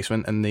between the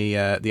basement and the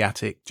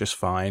attic just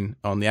fine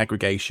on the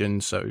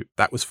aggregation, so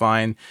that was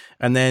fine.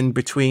 And then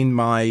between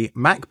my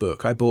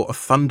MacBook, I bought a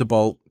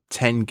Thunderbolt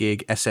 10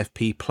 gig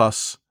SFP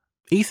Plus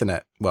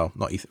Ethernet, well,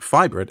 not Ethernet,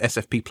 fiber,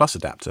 SFP Plus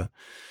adapter.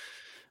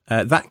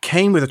 That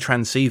came with a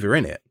transceiver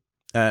in it,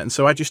 and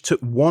so I just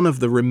took one of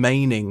the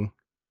remaining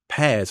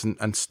pairs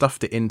and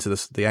stuffed it into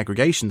the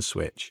aggregation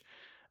switch,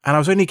 and I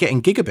was only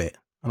getting gigabit,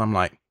 and I'm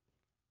like,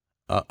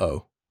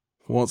 uh-oh.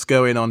 What's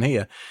going on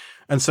here?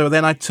 And so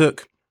then I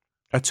took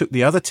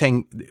the other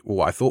 10,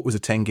 what I thought was a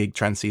 10 gig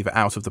transceiver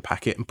out of the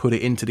packet and put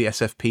it into the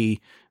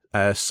SFP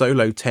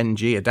Solo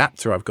 10G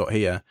adapter I've got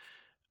here.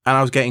 And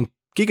I was getting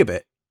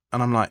gigabit.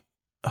 And I'm like,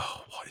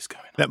 oh, what is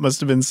going on? That must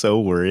have been so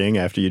worrying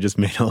after you just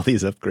made all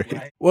these upgrades.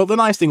 Right. Well, the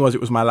nice thing was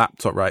it was my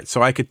laptop, right?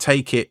 So I could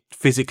take it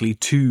physically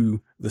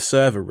to the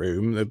server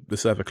room, the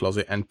server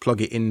closet, and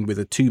plug it in with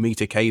a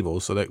 2-meter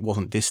cable so that it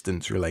wasn't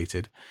distance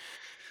related.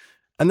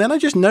 And then I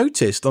just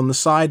noticed on the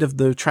side of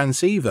the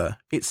transceiver,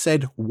 it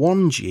said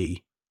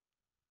 1G.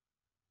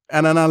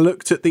 And then I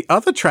looked at the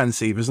other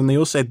transceivers and they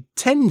all said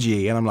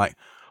 10G. And I'm like,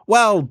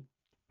 well,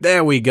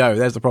 there we go.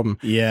 There's the problem.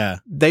 Yeah.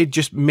 They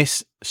just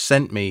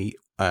sent me,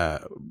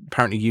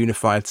 apparently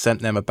Unified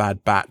sent them a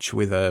bad batch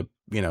with a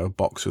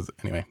box with,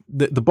 anyway,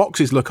 the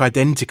boxes look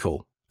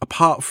identical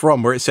apart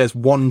from where it says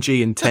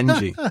 1G and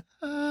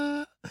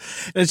 10G.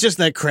 It's just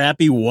that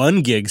crappy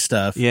 1 gig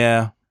stuff.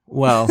 Yeah.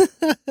 Well,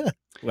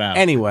 wow.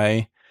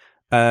 Anyway,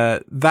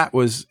 that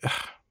was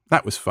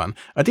fun.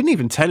 I didn't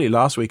even tell you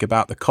last week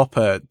about the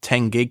copper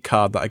 10 gig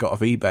card that I got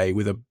off eBay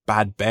with a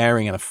bad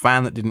bearing and a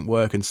fan that didn't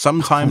work. And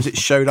sometimes it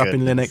showed up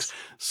in Linux,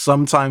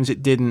 sometimes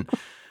it didn't.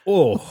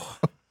 Oh,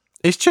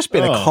 it's just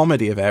been a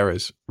comedy of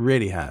errors.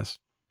 Really has.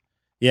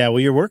 Yeah. Well,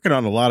 you're working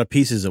on a lot of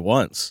pieces at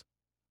once.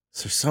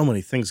 So there's so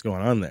many things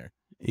going on there.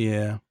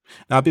 Yeah.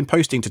 Now, I've been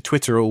posting to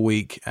Twitter all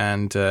week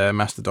and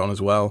Mastodon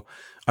as well.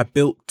 I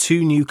built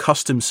 2 new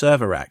custom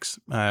server racks,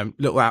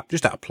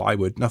 just out of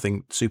plywood,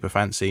 nothing super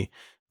fancy.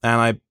 And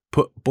I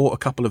bought a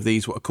couple of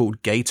these, what are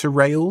called Gator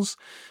rails.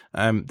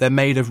 They're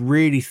made of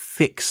really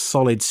thick,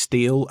 solid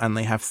steel, and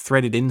they have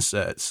threaded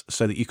inserts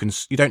so that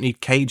you don't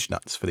need cage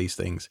nuts for these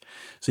things.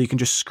 So you can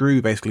just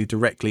screw basically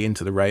directly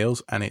into the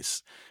rails, and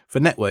it's for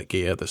network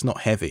gear that's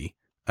not heavy,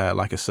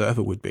 like a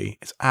server would be.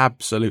 It's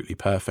absolutely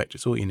perfect.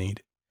 It's all you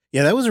need.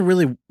 Yeah, that was a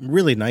really,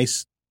 really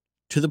nice,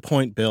 to the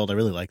point build. I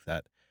really like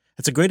that.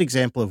 It's a great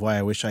example of why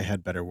I wish I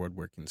had better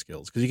woodworking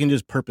skills, because you can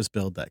just purpose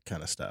build that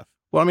kind of stuff.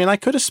 Well, I mean, I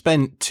could have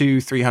spent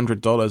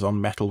 $200-300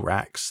 on metal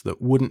racks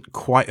that wouldn't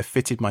quite have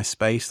fitted my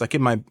space. Like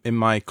in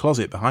my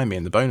closet behind me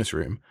in the bonus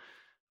room,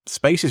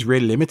 space is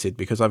really limited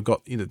because I've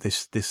got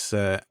this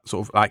sort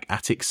of like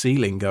attic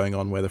ceiling going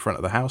on where the front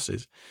of the house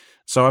is.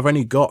 So I've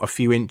only got a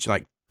few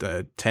 10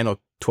 or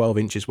 12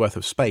 inches worth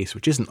of space,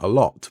 which isn't a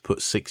lot to put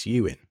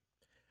 6U in.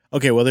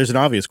 Okay, well, there's an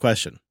obvious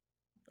question.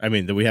 I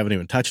mean, that we haven't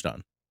even touched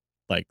on.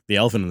 Like the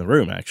elephant in the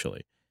room,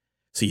 actually.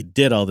 So you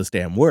did all this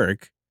damn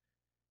work.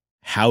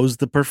 How's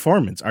the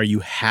performance? Are you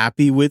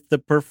happy with the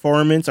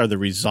performance? Are the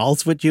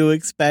results what you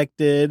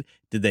expected?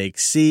 Did they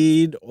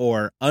exceed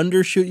or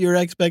undershoot your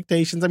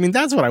expectations? I mean,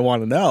 that's what I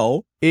want to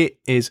know. It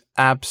is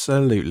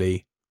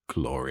absolutely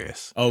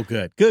glorious. Oh,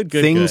 good. Good.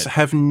 Things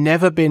have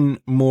never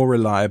been more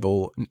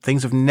reliable.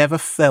 Things have never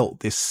felt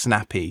this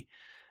snappy.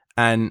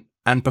 And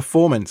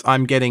performance,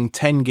 I'm getting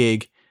 10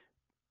 gig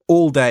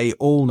all day,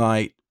 all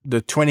night,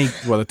 the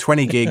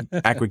 20 gig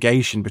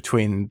aggregation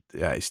between,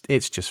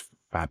 it's just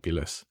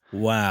fabulous.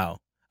 Wow.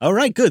 All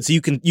right, good. So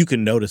you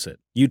can notice it.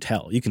 You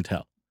can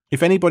tell.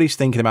 If anybody's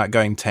thinking about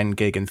going 10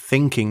 gig and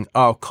thinking,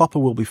 oh, copper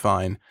will be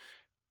fine,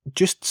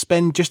 just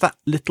spend just that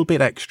little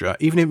bit extra,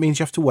 even if it means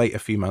you have to wait a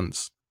few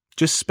months.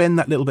 Just spend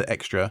that little bit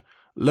extra.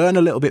 Learn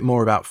a little bit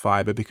more about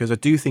fiber, because I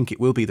do think it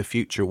will be the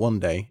future one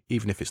day,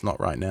 even if it's not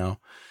right now,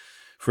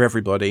 for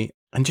everybody.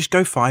 And just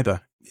go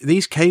fiber.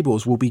 These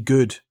cables will be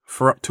good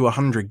for up to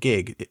 100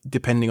 gig,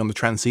 depending on the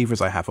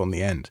transceivers I have on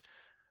the end.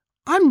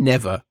 I'm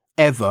never,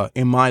 ever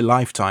in my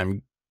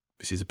lifetime,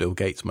 this is a Bill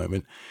Gates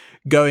moment,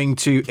 going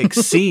to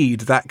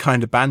exceed that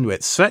kind of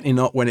bandwidth. Certainly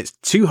not when it's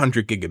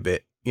 200 gigabit,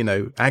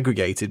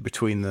 aggregated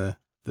between the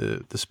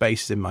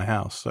spaces in my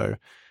house. So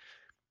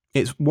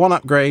it's one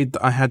upgrade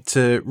that I had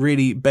to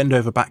really bend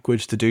over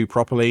backwards to do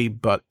properly,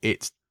 but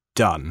it's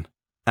done,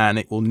 and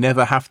it will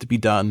never have to be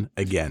done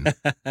again.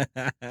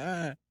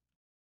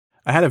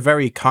 I had a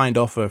very kind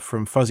offer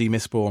from Fuzzy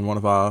Mistborn, one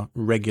of our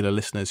regular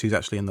listeners who's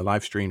actually in the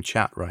live stream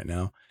chat right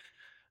now,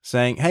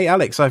 saying, hey,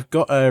 Alex, I've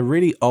got a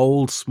really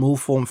old small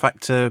form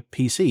factor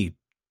PC.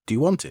 Do you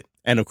want it?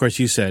 And of course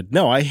you said,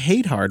 no, I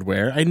hate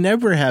hardware. I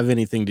never have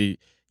anything to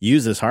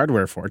use this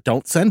hardware for.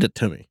 Don't send it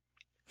to me.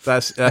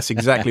 That's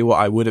exactly what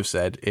I would have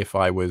said if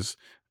I was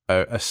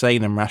a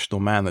sane and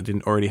rational man that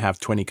didn't already have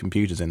 20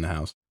 computers in the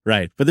house.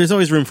 Right. But there's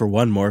always room for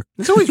one more.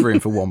 There's always room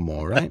for one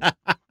more, right?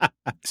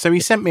 So he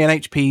sent me an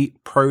HP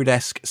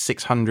ProDesk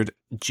 600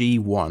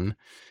 G1.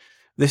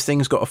 This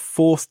thing's got a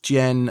 4th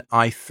gen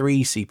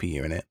i3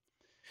 CPU in it.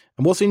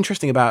 And what's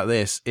interesting about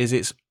this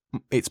is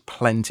it's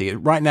plenty.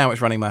 Right now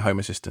it's running my Home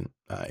Assistant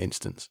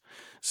instance.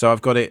 So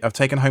I've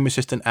taken Home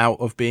Assistant out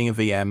of being a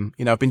VM.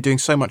 I've been doing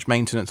so much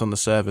maintenance on the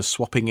servers,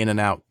 swapping in and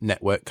out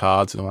network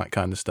cards and all that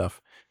kind of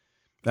stuff.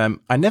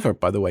 I never,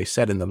 by the way,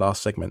 said in the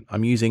last segment,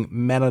 I'm using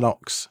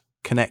Mellanox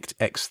Connect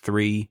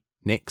X3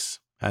 NICs,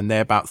 and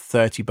they're about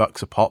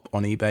 $30 a pop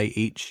on eBay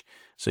each.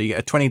 So you get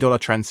a $20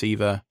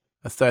 transceiver,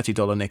 a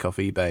 $30 NIC off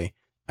eBay,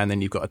 and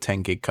then you've got a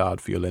 10 gig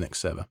card for your Linux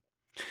server.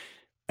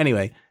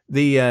 Anyway,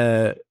 the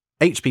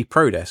HP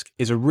ProDesk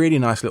is a really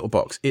nice little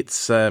box.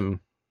 It's, I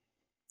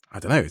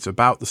don't know, it's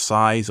about the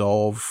size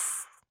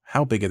of,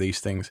 how big are these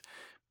things?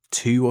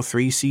 2 or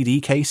 3 CD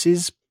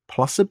cases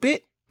plus a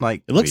bit.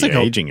 Like, it looks like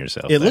aging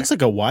yourself. It looks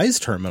like a Wise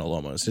terminal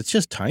almost. It's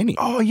just tiny.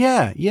 Oh,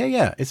 yeah.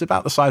 It's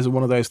about the size of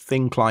one of those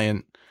thin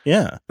client.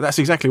 Yeah. That's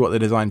exactly what they're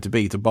designed to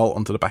be, to bolt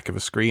onto the back of a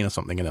screen or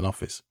something in an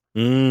office.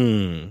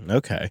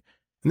 Okay.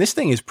 And this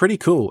thing is pretty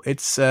cool.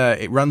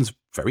 It runs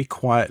very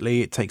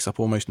quietly. It takes up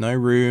almost no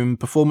room.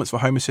 Performance for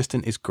Home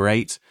Assistant is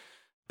great.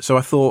 So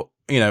I thought,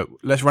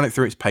 let's run it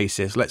through its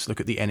paces. Let's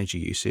look at the energy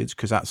usage,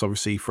 because that's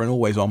obviously, for an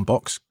always-on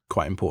box,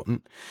 quite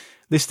important.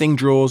 This thing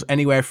draws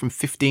anywhere from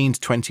 15 to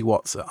 20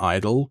 watts at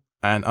idle,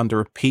 and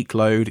under a peak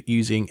load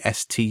using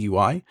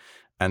STUI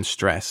and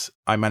stress,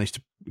 I managed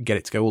to get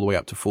it to go all the way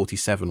up to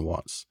 47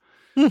 watts.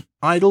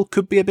 Idle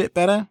could be a bit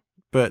better,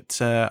 but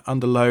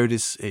under load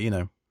is,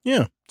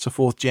 yeah, it's a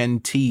 4th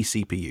gen T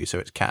CPU, so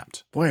it's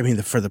capped. Boy, I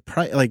mean, for the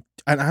price, like,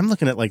 I'm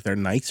looking at like their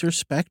nicer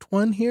spec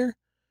one here.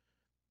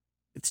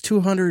 It's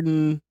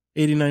 $289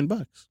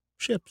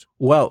 shipped.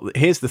 Well,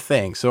 here's the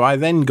thing. So I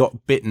then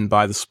got bitten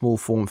by the small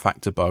form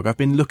factor bug. I've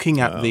been looking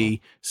at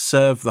the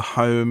Serve the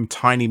Home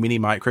Tiny Mini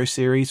Micro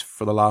series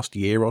for the last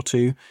year or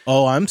two.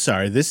 Oh, I'm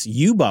sorry.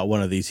 You bought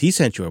one of these. He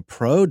sent you a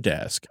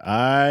ProDesk.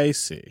 I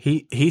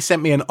see. He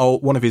sent me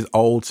one of his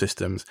old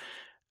systems.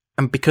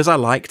 And because I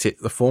liked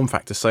it, the form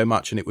factor so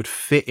much, and it would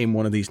fit in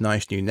one of these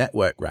nice new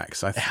network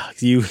racks.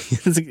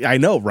 I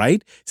know,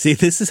 right? See,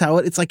 this is how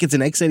it's like it's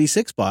an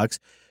x86 box,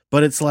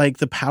 but it's like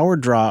the power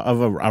draw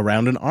of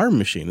around an ARM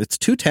machine. It's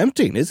too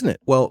tempting, isn't it?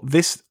 Well,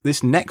 this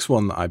next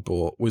one that I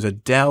bought was a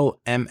Dell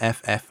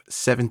MFF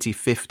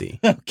 7050.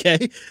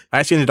 Okay. I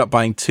actually ended up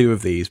buying 2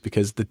 of these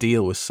because the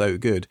deal was so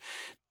good.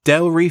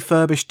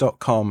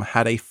 DellRefurbished.com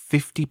had a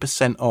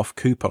 50% off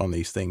coupon on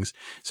these things.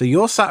 So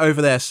you're sat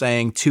over there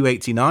saying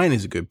 $289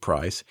 is a good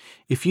price.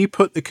 If you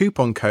put the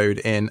coupon code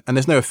in, and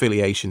there's no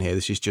affiliation here,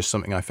 this is just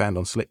something I found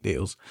on Slick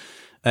Deals.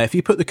 If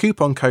you put the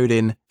coupon code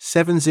in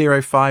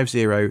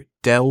 7050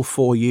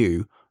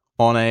 Dell4U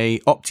on a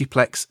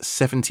Optiplex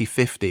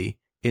 7050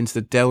 into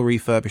the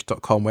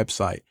DellRefurbished.com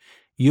website,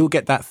 you'll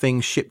get that thing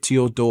shipped to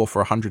your door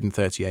for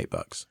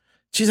 $138.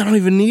 Jeez, I don't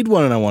even need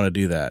one and I want to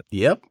do that.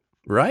 Yep.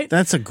 Right?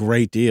 That's a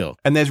great deal.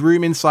 And there's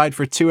room inside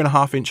for a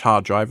 2.5-inch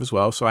hard drive as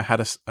well. So I had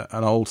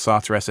an old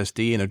SATA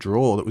SSD in a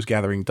drawer that was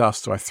gathering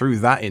dust. So I threw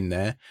that in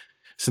there.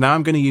 So now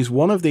I'm going to use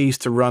one of these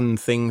to run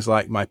things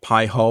like my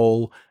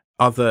Pi-hole,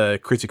 other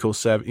critical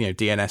server,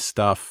 DNS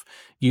stuff,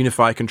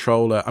 Unify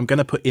controller. I'm going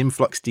to put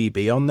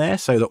InfluxDB on there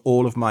so that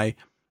all of my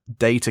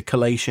data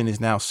collation is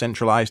now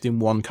centralized in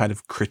one kind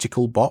of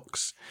critical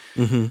box.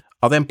 Mm-hmm.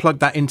 I'll then plug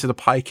that into the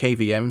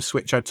PiKVM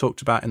switch I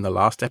talked about in the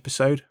last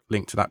episode.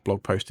 Link to that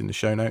blog post in the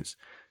show notes.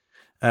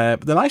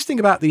 But the nice thing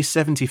about these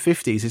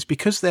 7050s is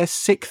because they're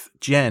 6th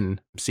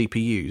gen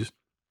CPUs,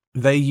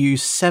 they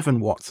use 7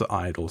 watts at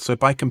idle. So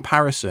by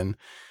comparison,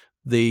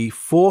 The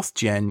 4th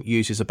gen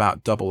uses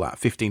about double that,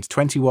 15 to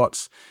 20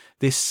 watts.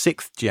 This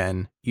 6th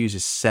gen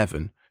uses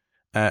 7.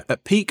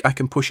 At peak, I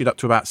can push it up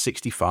to about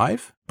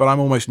 65, but I'm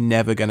almost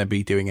never going to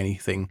be doing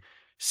anything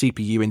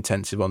CPU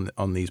intensive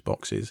on these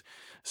boxes.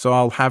 So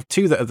I'll have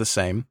 2 that are the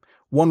same,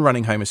 one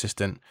running Home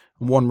Assistant,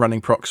 and one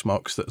running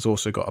Proxmox that's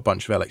also got a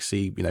bunch of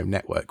LXC,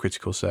 network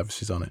critical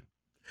services on it.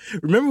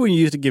 Remember when you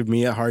used to give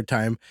me a hard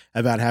time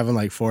about having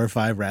like 4 or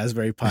 5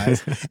 Raspberry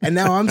Pis? And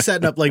now I'm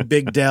setting up like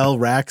big Dell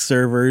rack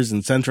servers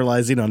and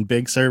centralizing on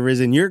big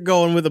servers, and you're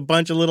going with a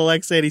bunch of little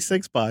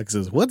x86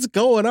 boxes. What's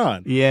going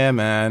on? Yeah,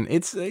 man.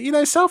 It's,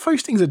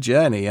 self-hosting's a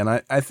journey. And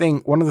I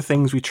think one of the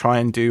things we try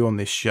and do on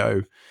this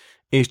show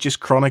is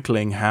just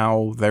chronicling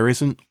how there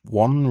isn't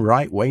one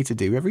right way to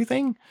do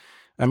everything.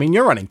 I mean,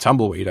 you're running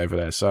Tumbleweed over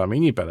there, so,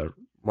 you better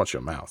watch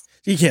your mouth.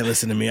 You can't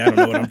listen to me. I don't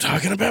know what I'm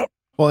talking about.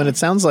 Well, and it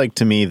sounds like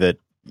to me that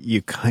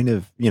you kind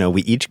of,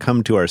 we each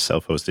come to our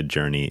self-hosted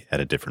journey at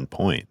a different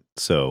point.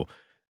 So,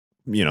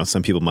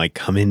 some people might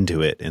come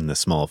into it in the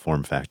small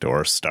form factor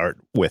or start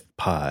with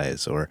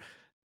Pis or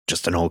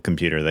just an old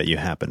computer that you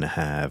happen to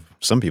have.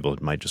 Some people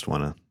might just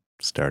want to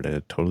start at a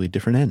totally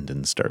different end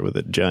and start with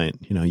a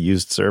giant,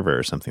 used server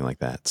or something like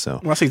that. So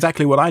well, that's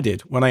exactly what I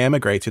did. When I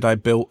emigrated, I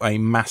built a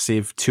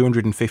massive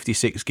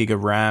 256 gig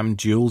of RAM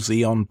dual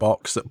Xeon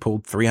box that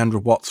pulled 300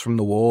 watts from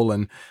the wall,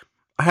 and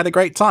I had a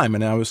great time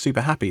and I was super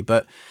happy.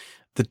 But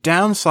the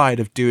downside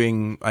of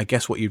doing, I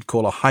guess, what you'd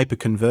call a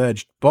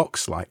hyper-converged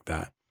box like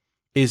that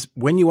is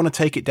when you want to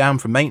take it down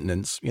for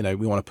maintenance, we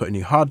want to put a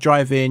new hard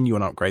drive in, you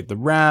want to upgrade the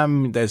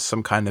RAM, there's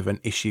some kind of an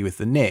issue with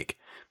the NIC.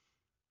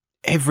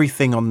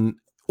 Everything on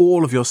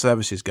all of your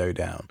services go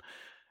down.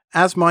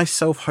 As my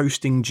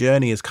self-hosting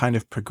journey has kind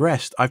of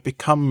progressed, I've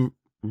become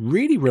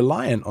really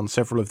reliant on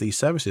several of these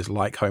services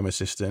like Home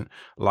Assistant,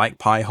 like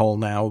Pi-hole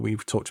now,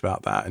 we've talked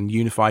about that, and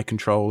Unify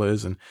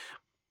controllers. And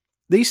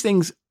these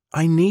things,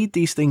 I need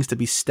these things to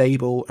be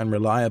stable and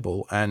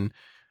reliable, and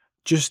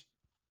just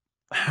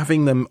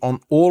having them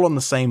all on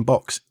the same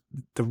box,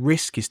 the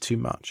risk is too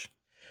much.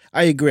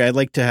 I agree. I'd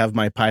like to have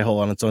my Pi-hole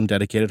on its own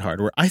dedicated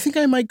hardware. I think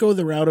I might go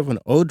the route of an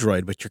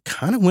Odroid, but you're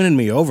kind of winning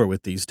me over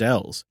with these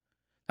Dells.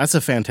 That's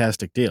a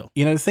fantastic deal.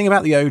 The thing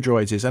about the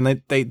Odroids is, and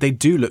they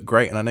do look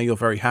great, and I know you're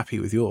very happy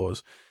with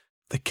yours,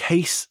 the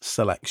case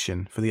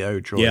selection for the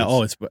Odroids.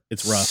 Yeah,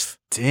 it's rough.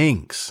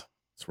 Stinks.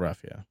 It's rough,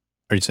 yeah.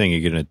 Are you saying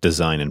you're going to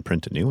design and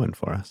print a new one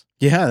for us?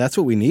 Yeah, that's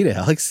what we need,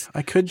 Alex.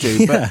 I could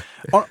do, but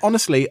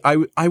honestly,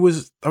 I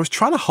was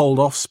trying to hold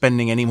off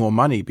spending any more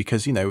money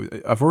because,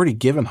 I've already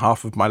given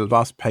half of my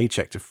last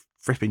paycheck to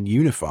fripping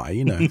Unify,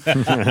 and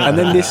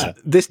then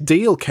this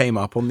deal came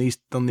up on these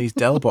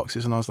Dell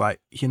boxes, and I was like,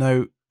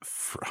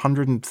 for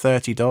 $130,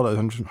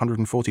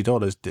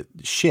 $140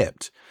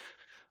 shipped,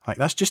 like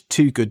that's just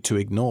too good to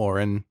ignore,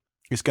 and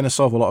it's going to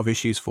solve a lot of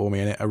issues for me,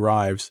 and it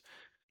arrives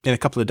in a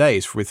couple of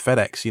days with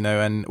FedEx,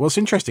 and what's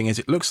interesting is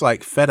it looks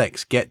like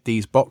FedEx get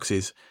these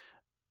boxes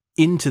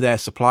into their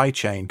supply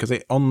chain because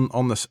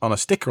on a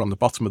sticker on the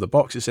bottom of the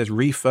box, it says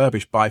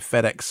refurbished by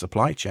FedEx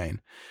supply chain.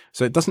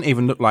 So it doesn't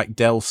even look like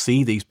Dell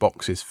see these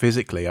boxes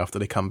physically after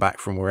they come back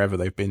from wherever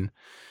they've been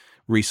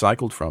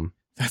recycled from.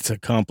 That's a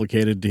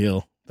complicated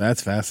deal.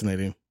 That's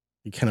fascinating.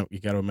 You got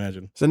to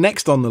imagine. So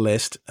next on the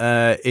list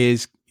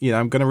is,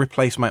 I'm going to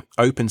replace my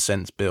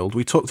OpenSense build.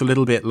 We talked a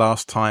little bit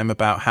last time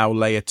about how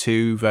layer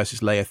 2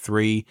 versus layer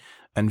 3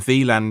 and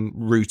VLAN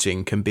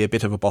routing can be a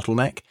bit of a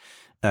bottleneck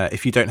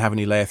if you don't have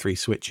any layer 3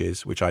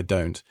 switches, which I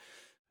don't.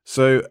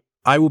 So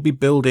I will be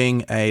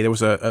building there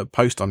was a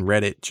post on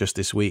Reddit just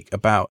this week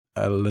about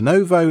a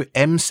Lenovo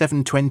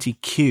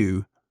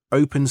M720Q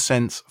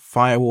OpenSense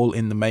firewall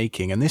in the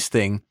making. And this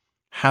thing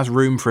has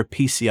room for a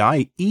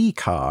PCIe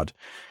card.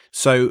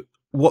 So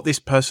what this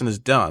person has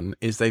done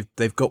is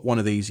they've got one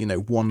of these,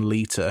 1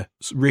 liter,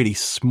 really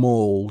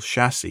small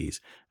chassis,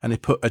 and they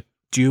put a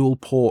dual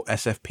port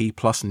SFP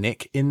plus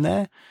NIC in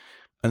there.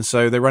 And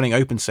so they're running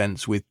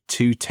OpenSense with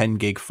 2 10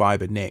 gig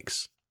fiber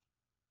NICs.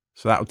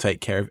 So that will take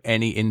care of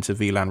any inter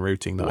VLAN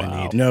routing that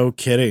I need. No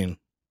kidding.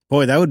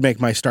 Boy, that would make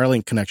my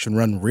Starlink connection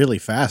run really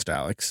fast,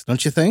 Alex.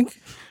 Don't you think?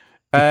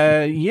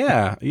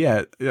 Yeah.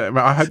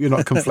 I hope you're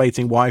not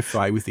conflating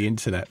Wi-Fi with the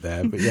internet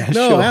there, but yeah,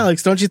 no, sure.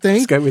 Alex, don't you think?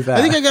 Let's go with that.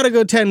 I think I got to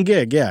go 10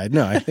 gig. Yeah,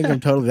 no, I think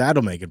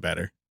that'll make it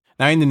better.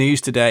 Now, in the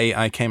news today,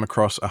 I came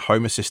across a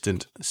Home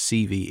Assistant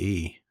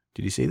CVE.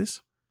 Did you see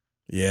this?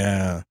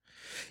 Yeah,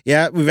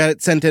 we've had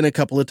it sent in a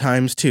couple of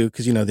times too,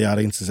 because the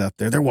audience is out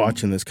there. They're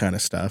watching this kind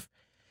of stuff.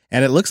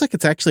 And it looks like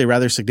it's actually a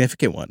rather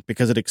significant one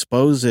because it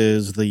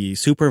exposes the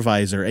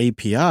Supervisor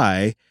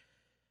API,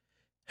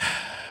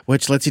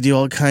 which lets you do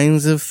all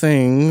kinds of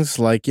things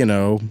like,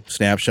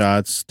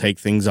 snapshots, take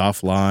things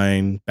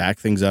offline, back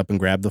things up and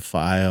grab the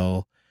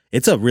file.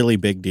 It's a really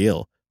big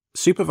deal.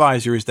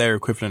 Supervisor is their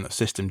equivalent of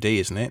Systemd,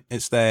 isn't it?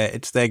 It's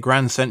their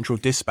Grand Central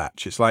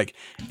Dispatch. It's like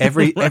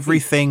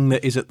everything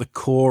that is at the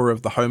core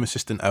of the Home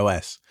Assistant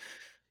OS.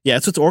 Yeah,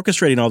 so it's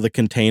orchestrating all the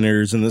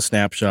containers and the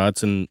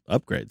snapshots and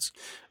upgrades.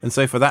 And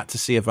so for that to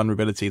see a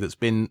vulnerability that's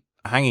been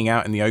hanging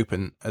out in the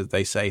open, as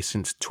they say,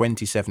 since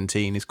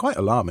 2017 is quite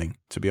alarming,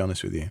 to be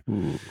honest with you.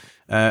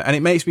 And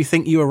it makes me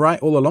think you were right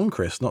all along,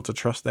 Chris, not to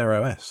trust their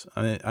OS.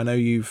 I know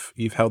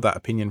you've held that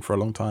opinion for a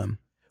long time.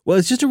 Well,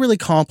 it's just a really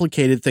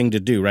complicated thing to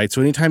do, right?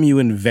 So anytime you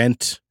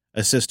invent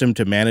a system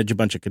to manage a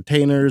bunch of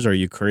containers or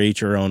you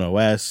create your own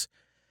OS,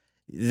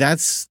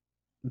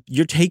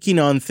 you're taking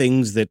on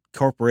things that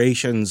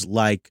corporations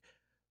like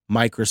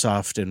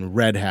Microsoft and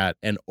Red Hat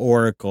and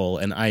Oracle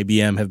and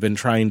IBM have been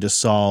trying to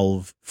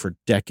solve for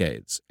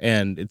decades.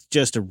 And it's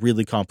just a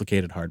really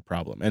complicated, hard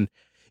problem. And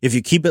if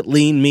you keep it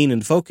lean, mean,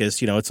 and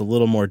focused, it's a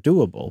little more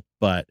doable.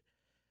 But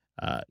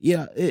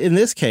in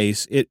this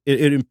case,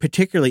 it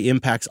particularly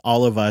impacts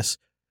all of us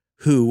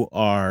who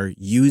are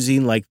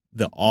using like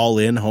the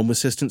all-in Home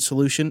Assistant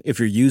solution. If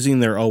you're using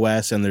their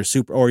OS and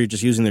or you're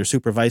just using their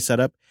supervised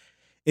setup,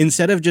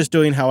 instead of just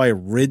doing how I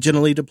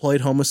originally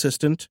deployed Home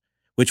Assistant,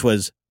 which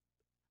was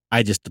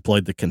I just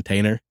deployed the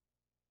container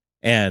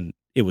and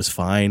it was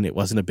fine. It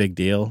wasn't a big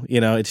deal.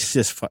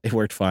 It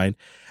worked fine.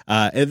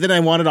 And then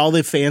I wanted all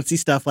the fancy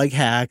stuff like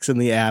hacks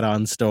and the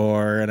add-on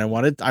store, and I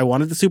wanted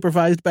the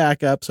supervised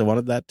backups. I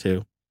wanted that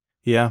too.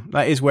 Yeah,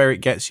 that is where it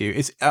gets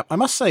you. I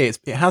must say it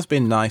has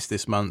been nice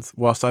this month.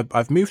 Whilst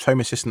I've moved Home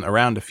Assistant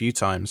around a few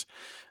times,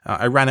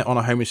 I ran it on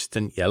a Home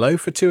Assistant Yellow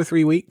for 2 or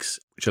 3 weeks,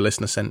 which a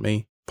listener sent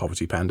me.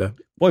 Poverty Panda.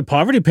 Boy,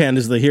 Poverty Panda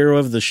is the hero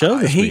of the show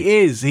this week. He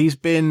is. He's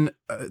been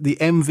the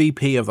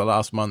MVP of the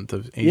last month.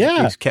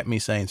 He's kept me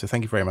sane. So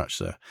thank you very much,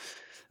 sir.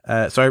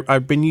 So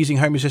I've been using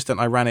Home Assistant.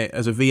 I ran it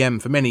as a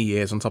VM for many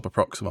years on top of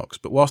Proximox.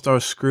 But whilst I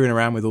was screwing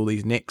around with all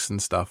these NICs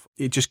and stuff,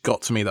 it just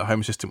got to me that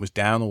Home Assistant was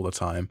down all the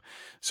time.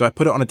 So I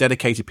put it on a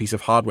dedicated piece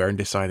of hardware and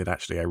decided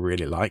actually I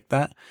really liked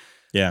that.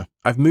 Yeah.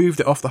 I've moved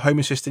it off the Home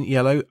Assistant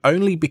Yellow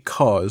only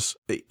because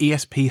the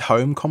ESP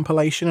Home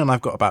compilation, and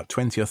I've got about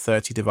 20 or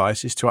 30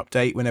 devices to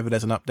update whenever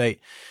there's an update,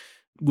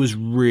 was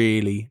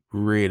really,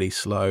 really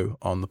slow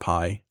on the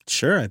Pi.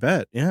 Sure, I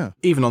bet. Yeah.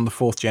 Even on the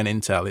 4th gen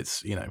Intel,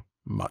 it's,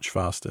 much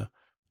faster.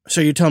 So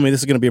you're telling me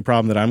this is going to be a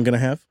problem that I'm going to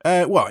have?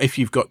 Well, if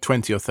you've got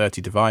 20 or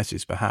 30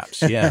 devices,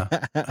 perhaps, yeah.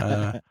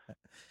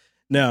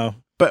 No.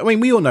 But I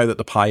mean, we all know that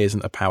the Pi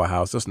isn't a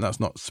powerhouse. That's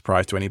not a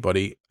surprise to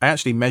anybody. I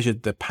actually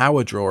measured the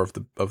power draw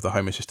of the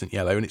Home Assistant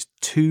Yellow, and it's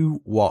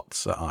 2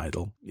 watts at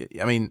idle.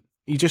 I mean,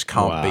 you just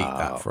can't beat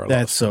that for a lot.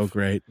 That's so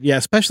great. Yeah,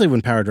 especially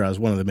when power draw is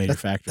one of the major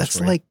factors. That's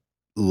like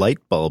light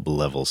bulb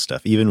level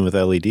stuff, even with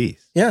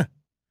LEDs. Yeah,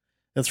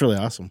 that's really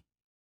awesome.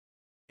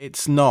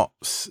 It's not,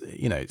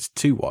 it's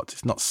 2 watts.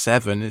 It's not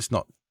 7. It's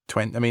not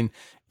 20. I mean,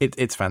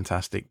 it's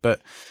fantastic.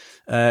 But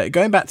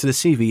going back to the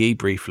CVE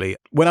briefly,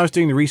 when I was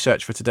doing the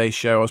research for today's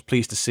show, I was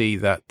pleased to see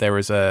that there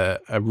is a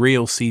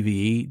real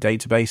CVE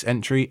database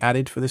entry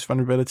added for this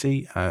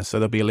vulnerability. So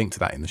there'll be a link to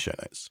that in the show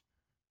notes.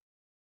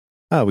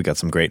 We got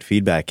some great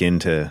feedback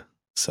into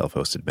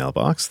self-hosted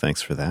mailbox.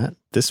 Thanks for that.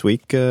 This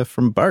week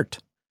from Bart.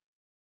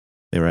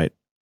 They write,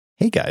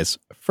 "Hey guys,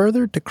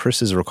 further to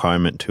Chris's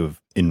requirement to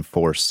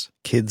enforce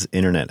kids'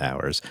 internet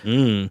hours,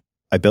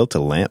 I built a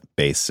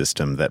LAMP-based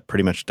system that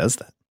pretty much does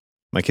that.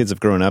 My kids have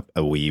grown up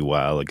a wee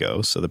while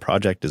ago, so the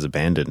project is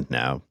abandoned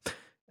now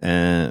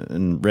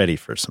and ready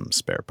for some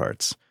spare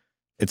parts.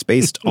 It's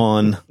based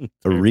on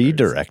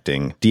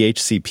redirecting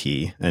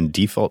DHCP and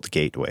default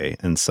gateway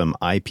and some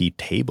IP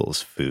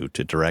tables foo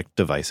to direct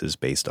devices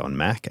based on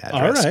MAC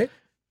address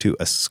to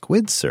a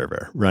Squid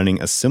server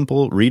running a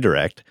simple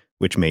redirect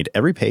which made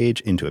every page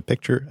into a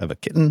picture of a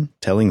kitten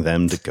telling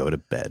them to go to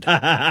bed.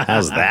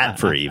 How's that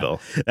for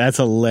evil?" That's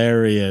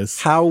hilarious.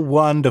 How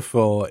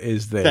wonderful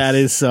is this? That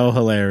is so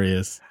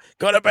hilarious.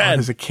 Go to bed.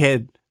 As a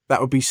kid,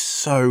 that would be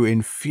so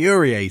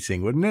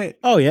infuriating, wouldn't it?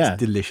 Oh, yeah.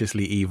 It's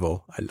deliciously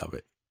evil. I love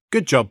it.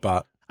 Good job,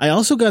 Bart. I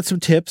also got some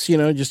tips,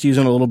 just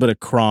using a little bit of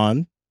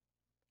cron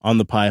on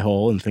the Pi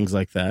hole and things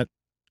like that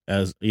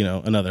as,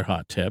 another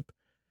hot tip.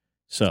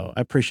 So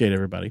I appreciate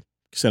everybody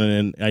sending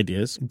in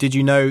ideas. Did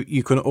you know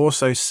you can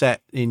also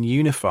set in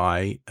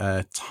Unify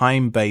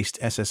time-based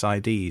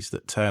SSIDs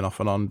that turn off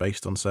and on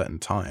based on certain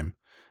time?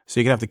 So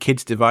you can have the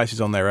kids'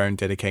 devices on their own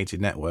dedicated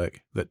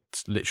network that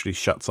literally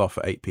shuts off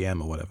at 8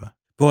 p.m. or whatever.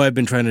 Boy, I've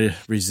been trying to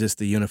resist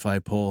the Unify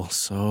pull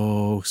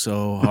so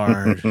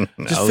hard.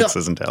 Alex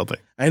isn't helping.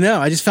 I know.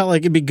 I just felt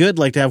like it'd be good,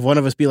 to have one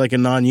of us be like a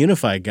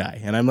non-Unify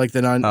guy, and I'm like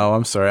the non. Oh,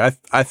 I'm sorry.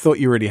 I thought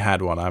you already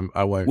had one.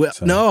 I won't. Well,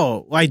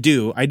 no, I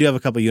do. I do have a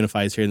couple of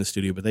Unifies here in the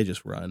studio, but they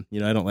just run.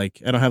 I don't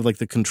have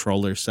the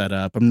controller set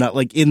up. I'm not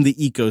in the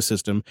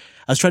ecosystem.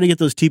 I was trying to get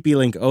those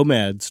TP-Link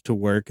OMADs to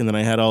work, and then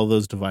I had all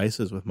those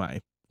devices with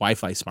my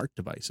Wi-Fi smart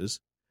devices.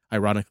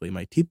 Ironically,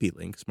 my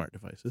TP-Link smart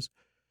devices.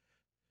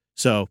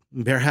 So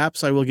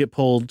perhaps I will get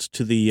pulled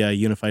to the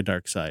Unify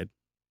dark side.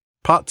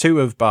 Part 2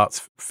 of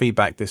Bart's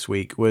feedback this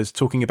week was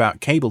talking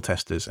about cable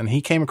testers, and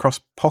he came across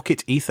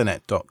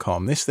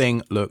PocketEthernet.com. This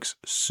thing looks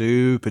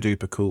super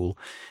duper cool.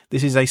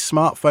 This is a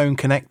smartphone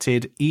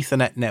connected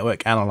Ethernet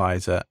network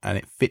analyzer, and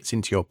it fits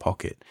into your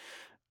pocket.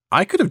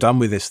 I could have done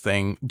with this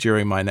thing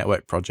during my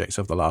network projects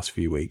of the last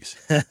few weeks.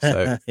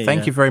 So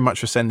thank you very much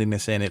for sending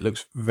this in. It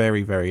looks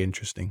very, very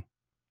interesting.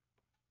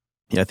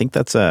 Yeah, I think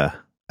that's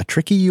a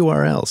tricky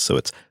URL. So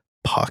it's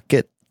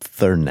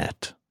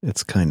Ethernet.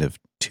 It's kind of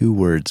two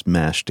words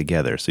mashed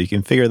together. So you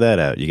can figure that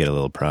out. You get a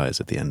little prize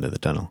at the end of the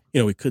tunnel.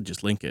 We could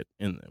just link it,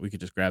 and we could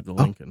just grab the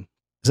link. And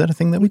Is that a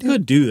thing that we do?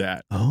 could do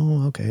that.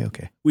 Oh,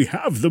 okay. We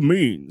have the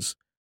means.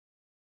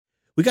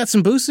 We got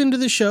some boosts into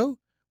the show.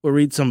 We'll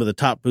read some of the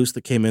top boosts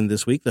that came in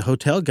this week. The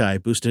hotel guy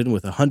boosted in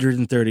with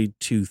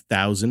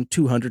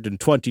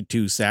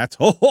 132,222 sats.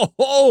 Ho, ho,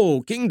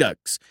 ho! King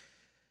Ducks.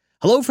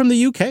 Hello from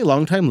the UK,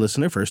 longtime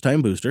listener,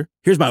 first-time booster.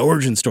 Here's my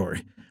origin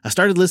story. I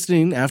started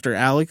listening after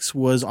Alex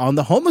was on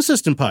the Home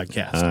Assistant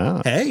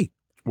podcast. Hey.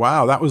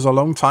 Wow, that was a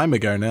long time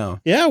ago now.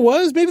 Yeah, it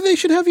was. Maybe they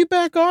should have you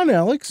back on,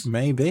 Alex.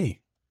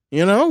 Maybe.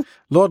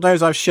 Lord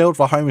knows I've shilled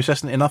for Home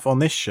Assistant enough on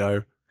this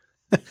show.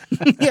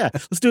 Yeah,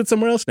 let's do it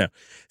somewhere else now.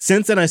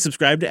 Since then, I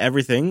subscribed to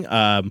everything,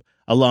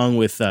 along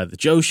with the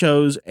Joe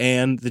shows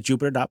and the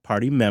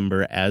Jupiter.party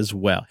member as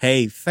well.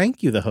 Hey,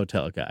 thank you, the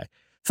hotel guy.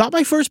 Thought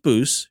my first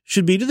boost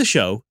should be to the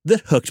show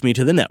that hooked me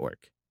to the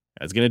network.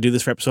 I was going to do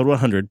this for episode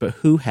 100, but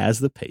who has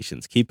the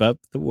patience? Keep up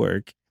the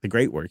work, the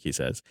great work, he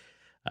says.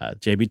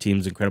 JB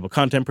Team's incredible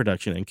content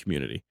production and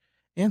community.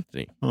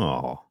 Anthony.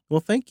 Oh.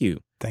 Well, thank you.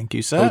 Thank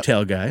you, sir.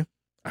 Hotel guy.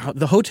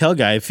 The hotel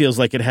guy feels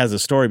like it has a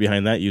story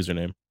behind that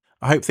username.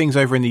 I hope things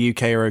over in the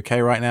UK are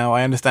okay right now.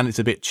 I understand it's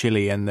a bit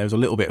chilly and there's a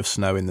little bit of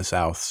snow in the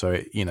south, so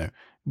it,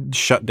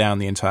 shut down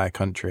the entire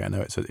country. I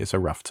know it's a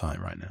rough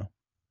time right now.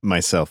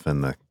 Myself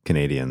and the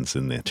Canadians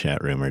in the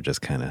chat room are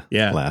just kind of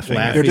laughing.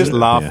 They're just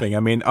laughing. Yeah.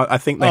 I mean, I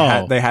think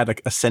they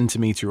had a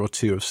centimeter or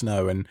two of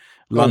snow, and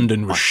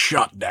London was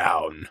shut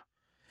down.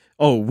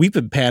 Oh, we've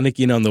been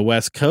panicking on the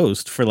West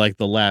Coast for like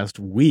the last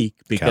week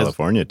because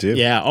California too.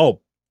 Yeah. Oh,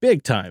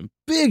 big time,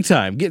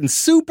 getting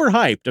super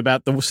hyped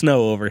about the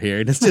snow over here,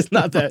 and it's just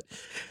not that.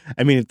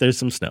 I mean, there's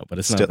some snow, but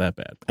it's not that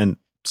bad. And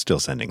still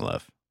sending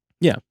love.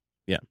 Yeah.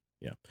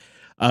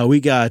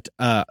 We got.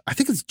 I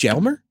think it's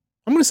Jelmer.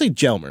 I'm going to say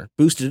Jelmer,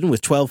 boosted in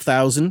with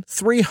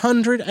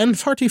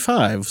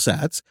 12,345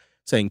 sats,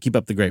 saying, keep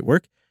up the great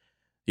work.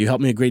 You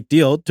helped me a great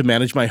deal to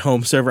manage my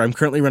home server. I'm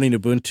currently running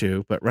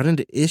Ubuntu, but run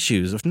into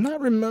issues of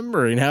not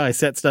remembering how I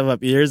set stuff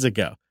up years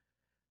ago.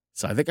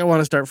 So I think I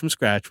want to start from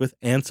scratch with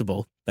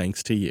Ansible,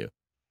 thanks to you.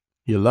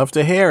 You love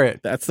to hear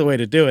it. That's the way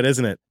to do it,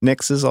 isn't it?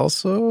 Nix is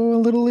also a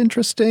little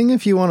interesting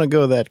if you want to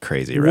go that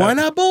crazy route. Why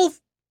not both?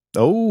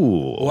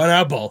 Oh. Why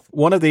not both?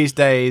 One of these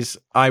days,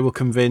 I will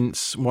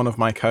convince one of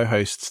my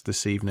co-hosts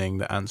this evening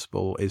that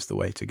Ansible is the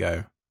way to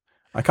go.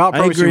 I can't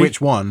promise you which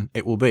one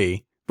it will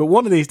be, but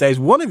one of these days,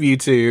 one of you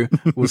two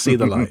will see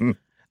the light.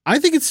 I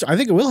think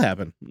it will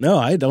happen. No,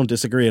 I don't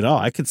disagree at all.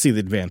 I could see the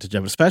advantage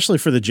of it, especially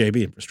for the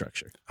JB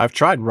infrastructure. I've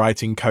tried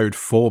writing code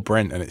for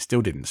Brent and it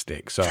still didn't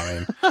stick. So, I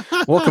mean,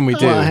 what can we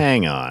do? Well,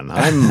 hang on.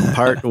 I'm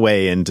part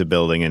way into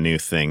building a new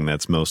thing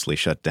that's mostly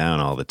shut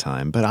down all the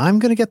time, but I'm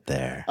going to get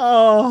there.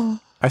 Oh.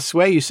 I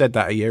swear you said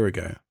that a year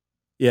ago.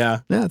 Yeah.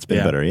 Yeah, it's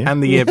been better, yeah.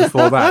 And the year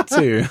before that,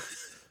 too.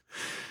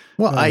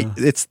 Well,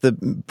 it's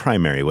the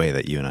primary way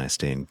that you and I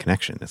stay in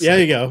connection. It's there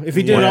you go. If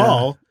he did it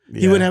all,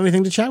 he wouldn't have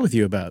anything to chat with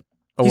you about.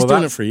 He's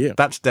doing it for you.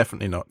 That's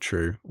definitely not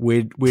true.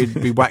 We'd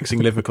be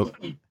waxing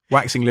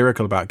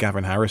lyrical about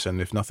Gavin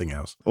Harrison, if nothing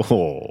else.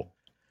 Oh.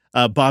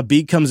 Bob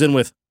B comes in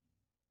with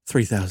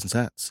 3,000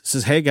 sats.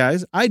 Says, hey,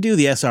 guys, I do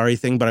the SRE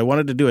thing, but I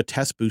wanted to do a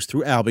test boost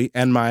through Alby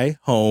and my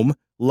home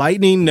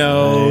Lightning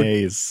node.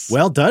 Nice.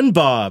 Well done,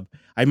 Bob.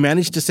 I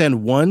managed to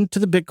send one to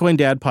the Bitcoin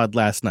Dad Pod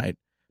last night,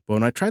 but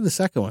when I tried the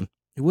second one,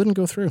 it wouldn't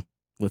go through.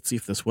 Let's see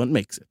if this one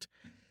makes it.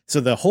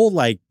 So the whole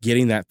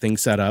getting that thing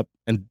set up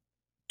and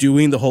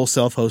doing the whole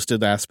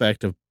self-hosted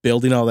aspect of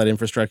building all that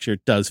infrastructure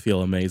does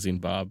feel amazing,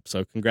 Bob.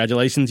 So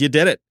congratulations, you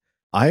did it.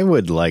 I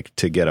would like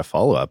to get a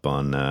follow-up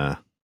on,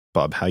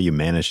 Bob, how you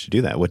managed to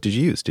do that. What did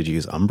you use? Did you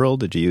use Umbrel?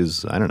 Did you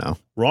use, I don't know.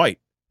 Right.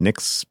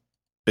 Nix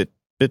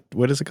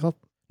what is it called?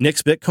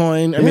 Nix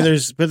Bitcoin. I mean,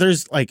 there's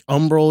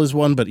Umbrel is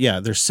one, but yeah,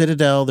 there's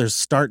Citadel, there's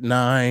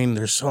Start9,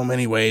 there's so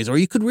many ways. Or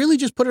you could really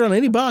just put it on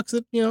any box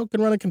that, can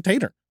run a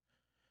container.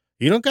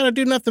 You don't got to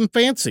do nothing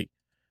fancy.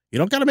 You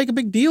don't got to make a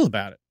big deal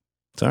about it.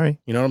 Sorry.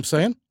 You know what I'm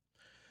saying?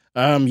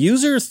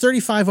 User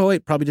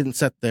 3508 probably didn't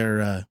set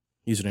their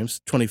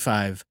usernames.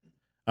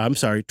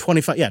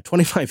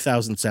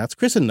 25,000 sats.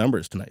 Chris in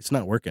numbers tonight. It's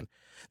not working.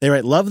 They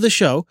write, love the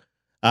show.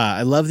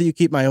 I love that you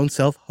keep my own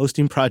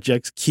self-hosting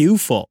projects queue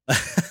full.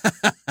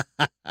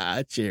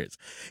 Cheers.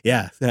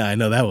 Yeah, I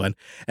know that one.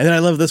 And then I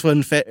love this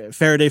one.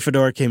 Faraday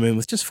Fedora came in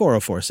with just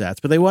 404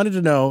 sats, but they wanted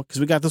to know, because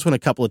we got this one a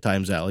couple of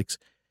times, Alex,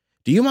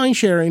 do you mind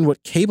sharing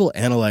what cable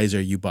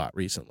analyzer you bought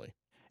recently?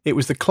 It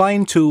was the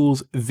Klein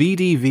Tools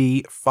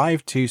VDV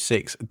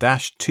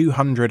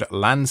 526-200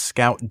 Land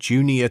Scout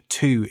Junior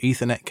 2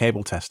 Ethernet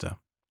cable tester.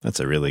 That's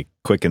a really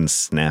quick and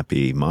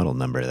snappy model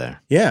number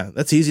there. Yeah,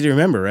 that's easy to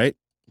remember, right?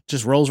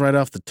 Just rolls right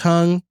off the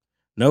tongue.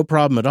 No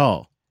problem at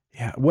all.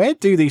 Yeah. Where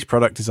do these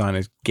product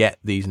designers get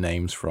these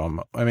names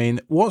from? I mean,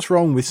 what's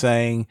wrong with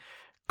saying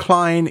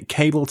Klein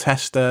Cable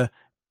Tester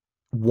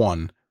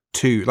 1,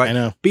 2? I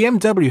know.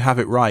 BMW have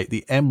it right.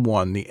 The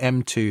M1, the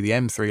M2, the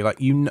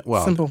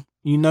M3. Simple.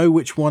 You know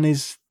which one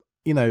is,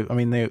 I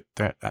mean, they're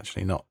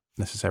actually not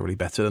necessarily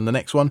better than the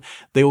next one.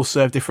 They all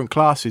serve different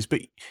classes,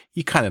 but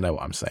you kind of know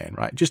what I'm saying,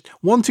 right? Just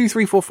 1, 2,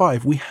 3, 4,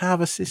 5. We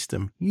have a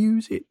system.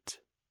 Use it.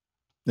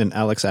 And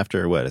Alex,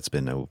 after what? It's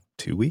been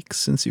 2 weeks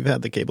since you've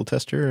had the cable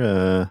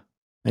tester.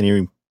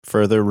 Any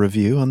further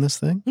review on this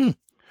thing?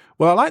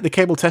 Well, I like the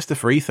cable tester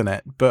for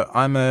Ethernet, but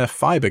I'm a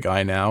fiber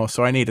guy now,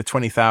 so I need a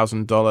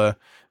 $20,000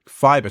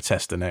 fiber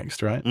tester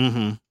next, right?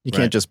 Mm-hmm. You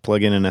can't just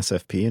plug in an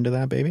SFP into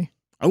that, baby?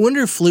 I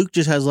wonder if Fluke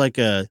just has like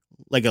a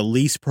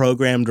lease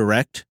program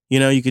direct.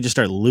 You could just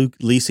start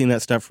leasing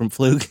that stuff from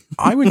Fluke.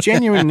 I would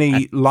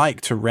genuinely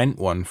like to rent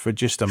one for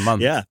just a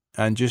month. Yeah.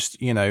 And just,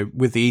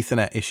 with the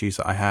Ethernet issues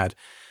that I had,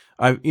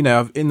 I've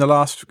in the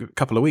last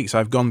couple of weeks,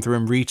 I've gone through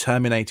and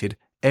re-terminated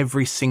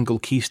every single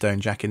keystone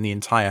jack in the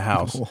entire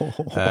house,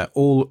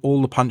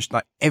 all the punch,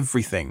 like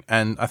everything.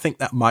 And I think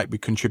that might be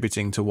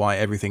contributing to why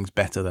everything's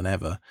better than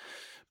ever.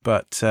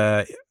 But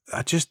I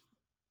just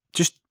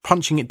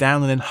punching it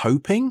down and then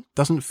hoping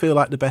doesn't feel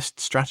like the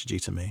best strategy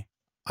to me.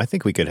 I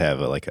think we could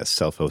have a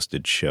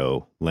self-hosted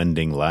show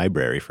lending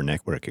library for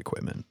network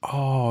equipment.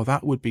 Oh,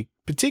 that would be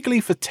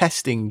particularly for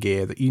testing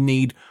gear that you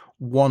need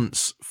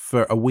once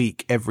for a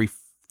week every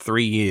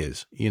 3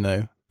 years.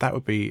 That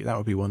would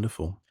be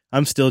wonderful.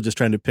 I'm still just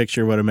trying to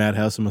picture what a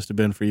madhouse it must have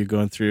been for you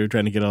going through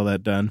trying to get all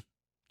that done.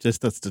 That's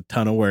a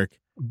ton of work.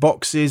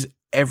 Boxes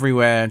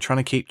everywhere and trying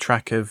to keep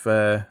track of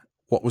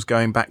what was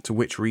going back to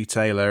which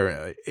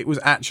retailer. It was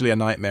actually a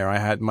nightmare. I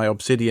had my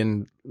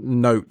Obsidian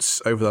notes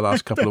over the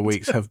last couple of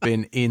weeks have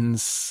been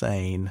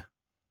insane.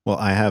 Well,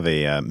 I have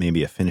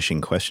maybe a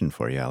finishing question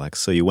for you, Alex.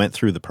 So you went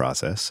through the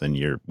process and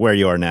you're where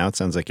you are now. It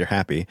sounds like you're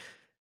happy.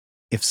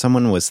 If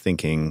someone was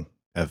thinking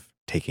of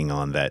taking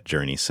on that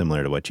journey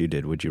similar to what you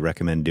did, would you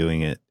recommend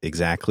doing it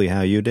exactly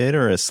how you did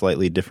or a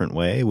slightly different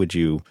way? Would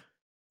you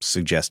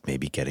suggest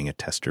maybe getting a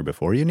tester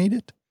before you need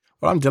it?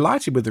 Well, I'm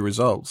delighted with the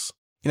results.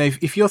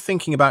 If you're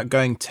thinking about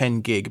going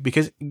 10 gig,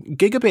 because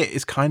gigabit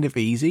is kind of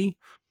easy,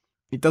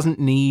 it doesn't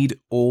need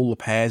all the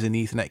pairs in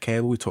the Ethernet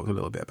cable. We talked a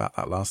little bit about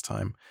that last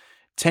time.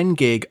 10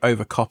 gig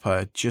over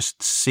copper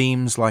just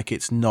seems like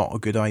it's not a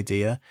good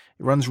idea.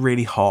 It runs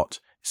really hot,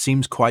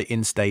 seems quite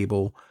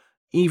unstable,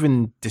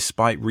 even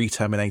despite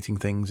re-terminating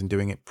things and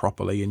doing it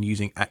properly and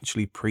using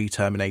actually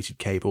pre-terminated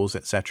cables,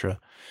 etc.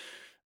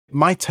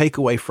 My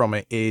takeaway from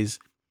it is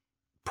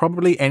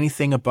probably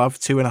anything above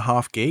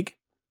 2.5 gig,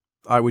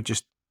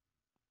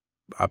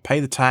 I'd pay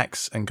the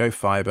tax and go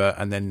fiber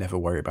and then never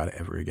worry about it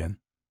ever again.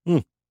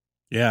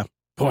 Yeah.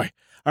 Boy.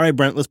 All right,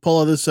 Brent, let's pull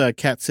all this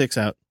Cat 6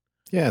 out.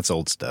 Yeah, it's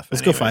old stuff.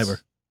 Let's go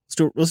fiber.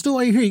 Let's do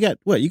while you're here. You got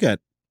what? You're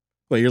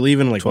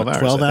leaving in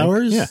 12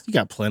 hours? Yeah. You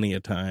got plenty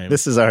of time.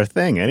 This is our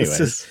thing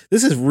anyways.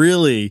 This is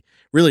really,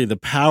 really the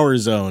power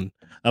zone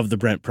of the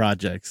Brent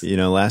projects.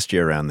 Last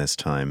year around this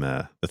time,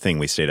 the thing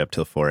we stayed up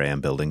till 4 a.m.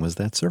 building was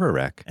that server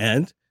rack.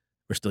 And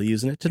we're still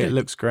using it today. It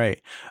looks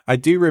great. I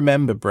do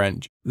remember,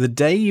 Brent, the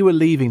day you were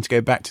leaving to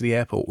go back to the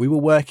airport, we were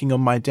working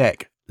on my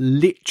deck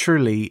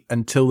literally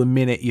until the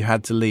minute you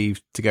had to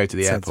leave to go to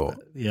the airport.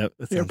 Yep.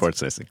 The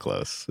airport's nice and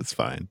close. It's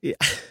fine. Yeah.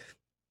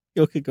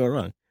 What could go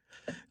wrong?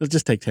 It'll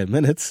just take 10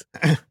 minutes.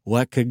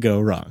 What could go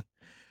wrong?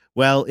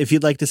 Well, if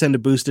you'd like to send a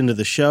boost into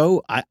the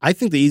show, I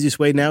think the easiest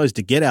way now is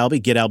to get Alby,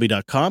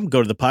 getalby.com,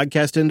 go to the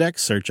podcast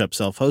index, search up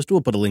self-hosted.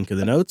 We'll put a link in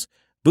the notes.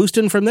 Boost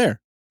in from there.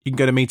 You can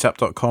go to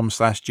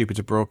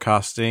meetup.com/Jupiter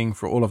Broadcasting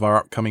for all of our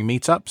upcoming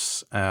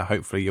meetups.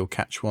 Hopefully you'll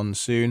catch one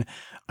soon.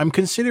 I'm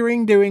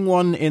considering doing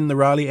one in the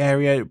Raleigh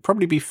area. It'll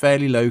probably be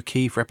fairly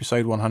low-key for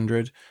episode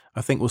 100.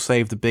 I think we'll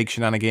save the big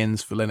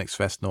shenanigans for Linux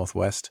Fest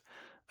Northwest.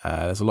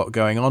 There's a lot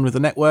going on with the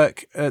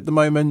network at the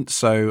moment,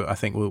 so I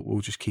think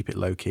we'll just keep it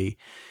low-key.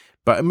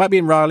 But it might be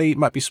in Raleigh, it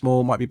might be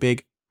small, might be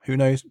big. Who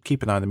knows?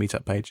 Keep an eye on the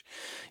meetup page.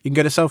 You can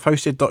go to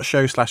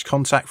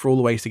selfhosted.show/contact for all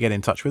the ways to get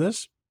in touch with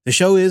us. The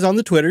show is on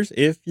the Twitters,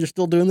 if you're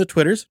still doing the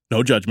Twitters.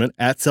 No judgment,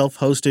 at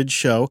self-hosted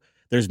show.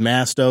 There's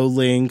Masto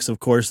links. Of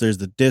course, there's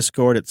the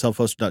Discord at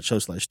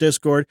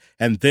selfhosted.show/Discord.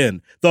 And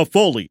then the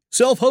fully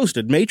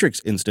self-hosted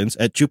Matrix instance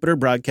at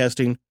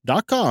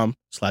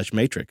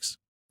jupiterbroadcasting.com/Matrix.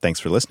 Thanks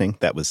for listening.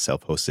 That was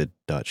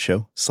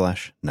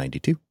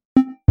selfhosted.show/92.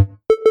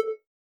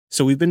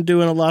 So we've been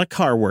doing a lot of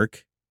car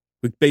work.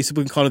 We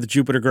basically call it the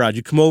Jupiter Garage.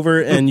 You come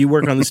over and you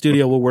work on the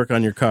studio, we'll work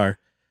on your car.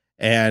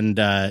 And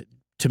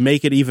to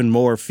make it even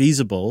more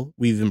feasible,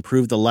 we've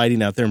improved the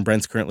lighting out there, and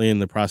Brent's currently in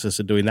the process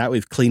of doing that.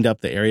 We've cleaned up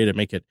the area to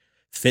make it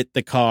fit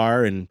the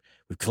car, and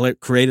we've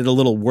created a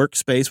little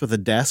workspace with a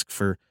desk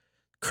for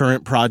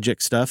current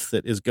project stuff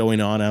that is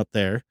going on out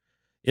there.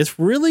 It's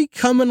really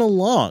coming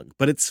along,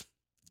 but it's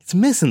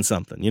missing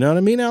something. You know what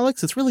I mean,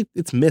 Alex?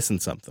 It's missing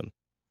something.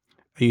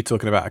 Are you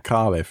talking about a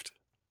car lift?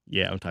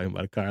 Yeah, I'm talking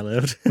about a car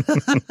lift.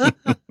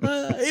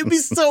 It'd be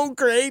so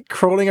great.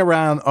 Crawling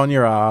around on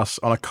your ass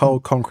on a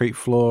cold concrete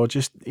floor.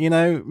 Just,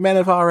 men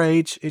of our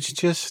age,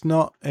 it's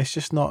not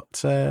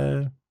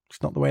the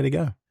way to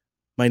go.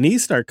 My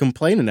knees start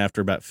complaining after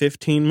about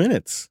 15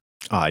 minutes.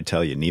 Oh, I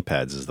tell you, knee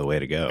pads is the way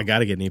to go. I got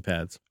to get knee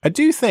pads. I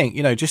do think,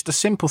 just a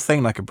simple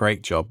thing like a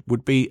brake job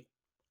would be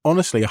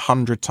honestly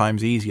 100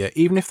 times easier,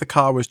 even if the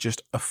car was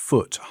just a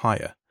foot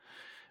higher.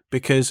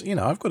 because,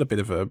 I've got a bit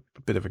of a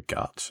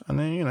gut, and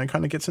then, it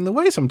kind of gets in the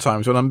way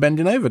sometimes when I'm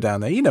bending over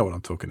down there. You know what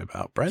I'm talking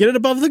about, Brent. Get it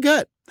above the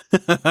gut.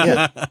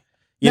 Yeah.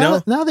 You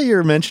now that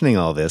you're mentioning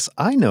all this,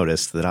 I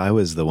noticed that I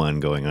was the one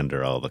going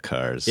under all the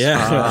cars.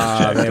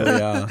 Yeah. There we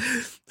are.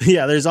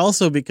 Yeah, there's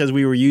also because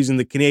we were using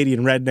the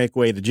Canadian redneck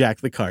way to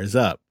jack the cars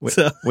up.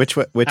 So Which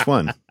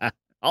one?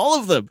 all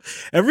of them.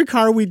 Every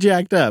car we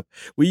jacked up,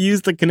 we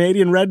used the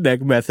Canadian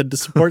redneck method to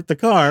support the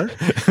car.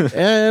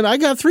 And I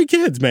got 3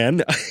 kids,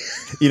 man.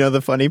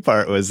 The funny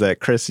part was that,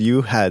 Chris,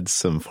 you had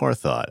some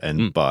forethought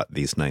and bought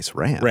these nice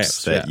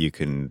ramps that you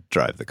can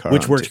drive the car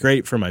Which onto. works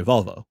great for my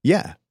Volvo.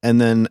 Yeah. And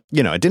then,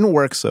 it didn't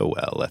work so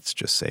well, let's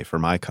just say, for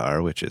my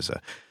car, which is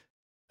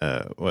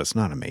it's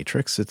not a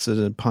Matrix, it's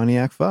a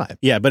Pontiac Vibe.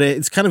 Yeah, but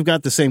it's kind of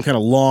got the same kind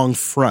of long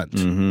front.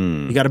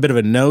 Mm-hmm. You got a bit of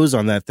a nose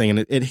on that thing,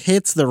 and it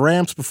hits the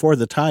ramps before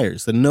the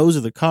tires. The nose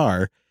of the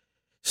car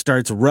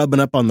starts rubbing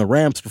up on the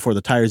ramps before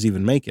the tires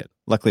even make it.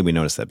 Luckily, we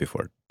noticed that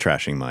before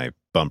trashing my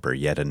bumper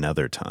yet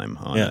another time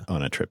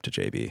on a trip to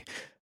JB.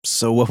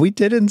 So what we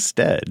did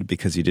instead,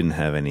 because you didn't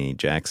have any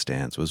jack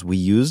stands, was we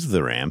used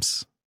the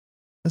ramps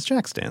as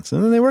jack stands,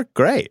 and then they worked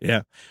great.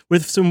 Yeah,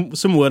 with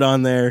some wood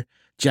on there,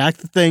 jack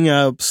the thing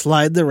up,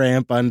 slide the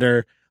ramp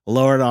under,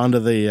 lower it onto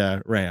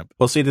the ramp.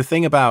 Well, see, the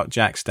thing about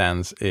jack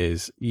stands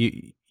is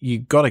you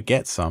got to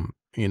get some,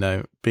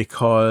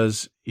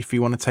 because if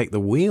you want to take the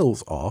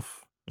wheels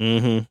off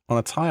on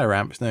a tire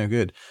ramp, it's no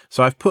good.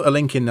 So I've put a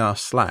link in our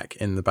Slack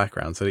in the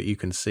background so that you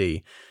can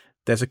see.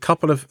 There's a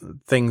couple of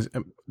things.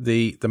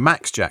 The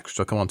max jack, which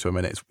I'll come on to in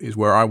a minute, is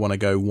where I want to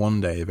go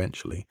one day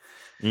eventually.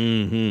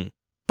 Mm-hmm.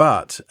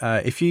 But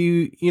if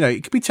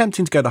it could be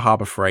tempting to go to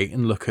Harbor Freight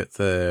and look at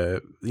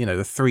the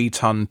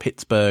 3-ton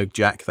Pittsburgh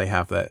jack they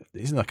have there.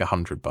 It's like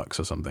 $100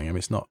 or something. I mean,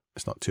 it's not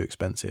too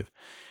expensive.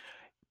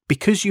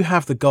 Because you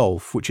have the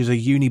Golf, which is a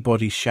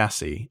unibody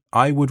chassis,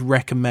 I would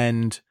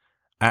recommend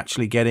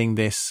actually getting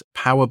this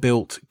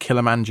power-built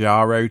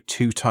Kilimanjaro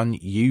 2-ton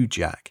U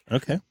jack.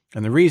 Okay.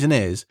 And the reason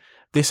is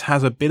this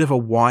has a bit of a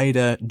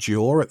wider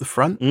jaw at the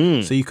front,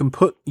 so you can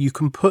put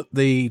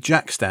the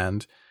jack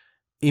stand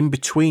in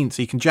between,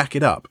 so you can jack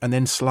it up and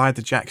then slide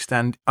the jack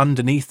stand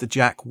underneath the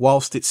jack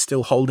whilst it's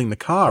still holding the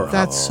car up.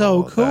 That's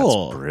so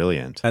cool. That's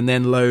brilliant. And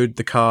then load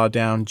the car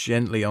down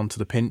gently onto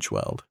the pinch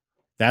weld.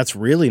 That's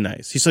really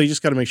nice. So you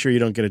just got to make sure you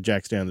don't get a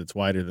jack stand that's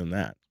wider than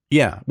that.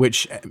 Yeah,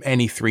 which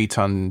any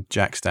 3-ton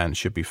jack stand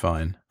should be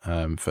fine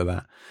for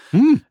that.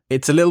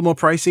 It's a little more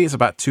pricey. It's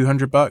about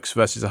 $200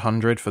 versus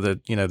 $100 for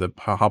the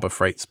Harbor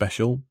Freight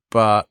special.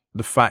 But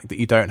the fact that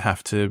you don't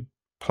have to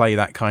play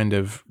that kind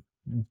of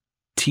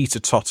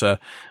teeter-totter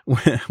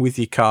with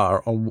your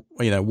car on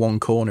one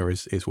corner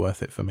is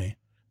worth it for me.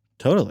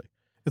 Totally.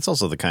 It's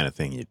also the kind of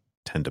thing you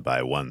tend to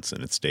buy once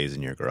and it stays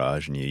in your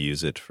garage and you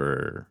use it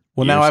for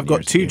now I've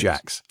got 2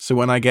 jacks, so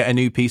when I get a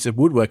new piece of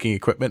woodworking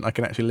equipment, I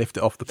can actually lift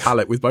it off the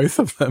pallet with both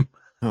of them.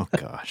 Oh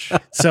gosh.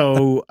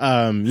 So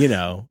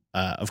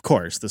of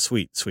course the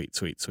sweet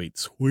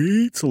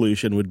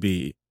solution would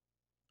be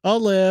a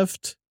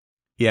lift.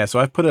 Yeah, so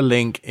I've put a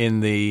link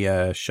in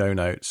the show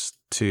notes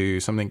to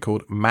something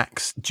called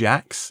Max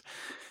Jacks.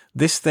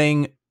 This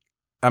thing,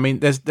 I mean,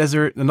 there's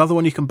another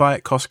one you can buy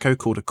at Costco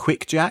called a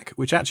Quick Jack,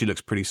 which actually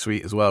looks pretty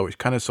sweet as well, which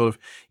kind of sort of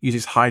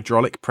uses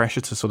hydraulic pressure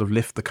to sort of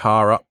lift the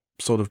car up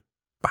sort of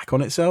back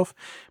on itself.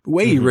 But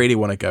where you really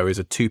want to go is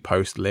a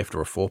 2-post lift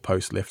or a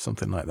 4-post lift,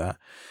 something like that.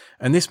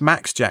 And this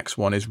Max Jacks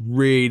one is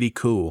really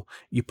cool.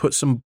 You put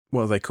some,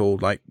 what are they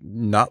called, like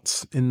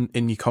nuts in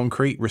your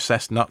concrete,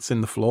 recessed nuts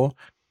in the floor.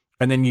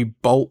 And then you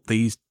bolt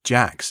these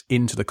jacks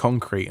into the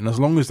concrete. And as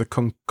long as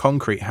the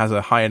concrete has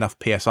a high enough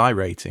PSI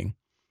rating,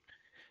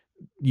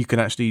 you can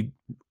actually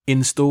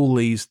install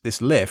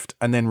this lift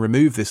and then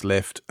remove this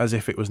lift as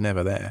if it was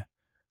never there,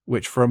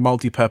 which for a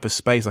multi-purpose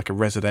space like a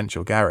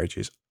residential garage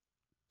is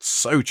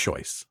so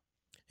choice.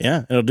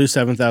 Yeah, it'll do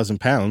 7,000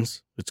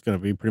 pounds. It's going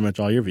to be pretty much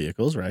all your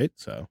vehicles, right?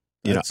 So,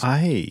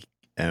 I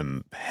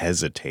am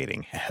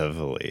hesitating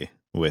heavily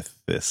with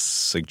this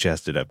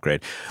suggested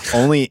upgrade,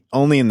 only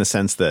in the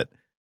sense that,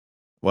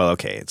 well,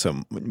 okay,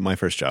 so my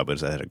first job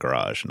was at a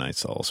garage, and I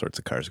saw all sorts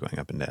of cars going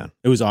up and down.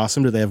 It was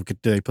awesome. Did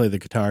they play the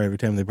guitar every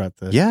time they brought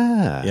the?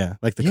 Yeah,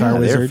 like the Car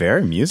Wizard. They're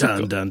very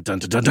musical. Dun, dun,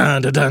 dun, dun,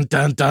 dun, dun,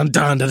 dun, dun,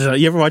 dun, dun.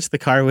 You ever watch the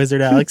Car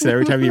Wizard, Alex? And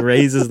every time he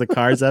raises the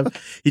cars up,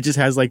 he just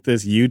has like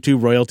this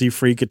YouTube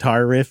royalty-free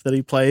guitar riff that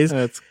he plays.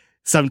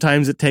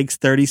 Sometimes it takes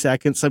 30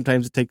 seconds.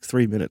 Sometimes it takes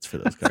 3 minutes for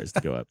those cars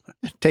to go up.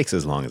 It takes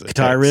as long as it takes.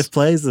 Guitar riff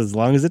plays as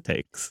long as it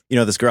takes.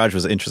 This garage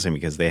was interesting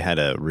because they had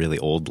a really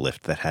old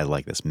lift that had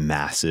like this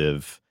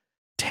massive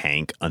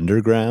tank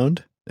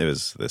underground. It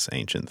was this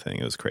ancient thing.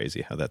 It was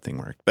crazy how that thing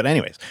worked. But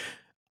anyways,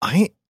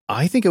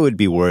 I think it would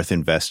be worth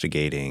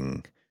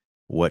investigating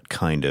what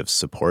kind of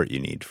support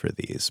you need for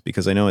these,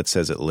 because I know it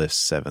says it lifts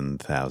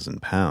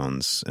 7,000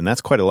 pounds, and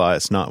that's quite a lot.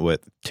 It's not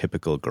what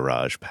typical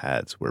garage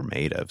pads were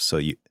made of. So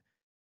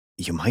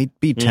you might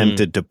be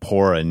tempted to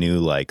pour a new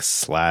like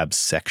slab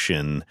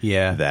section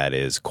that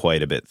is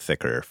quite a bit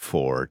thicker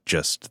for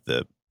just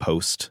the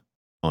post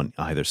on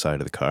either side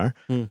of the car.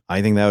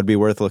 I think that would be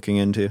worth looking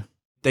into.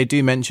 they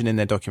do mention in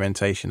their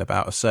documentation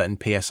about a certain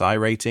PSI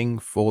rating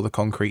for the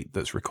concrete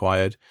that's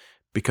required,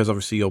 because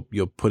obviously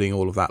you're putting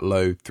all of that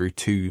load through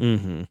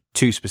two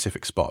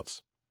specific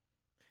spots.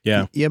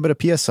 Yeah. Yeah, but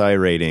a PSI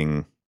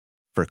rating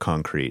for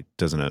concrete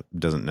doesn't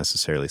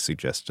necessarily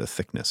suggest a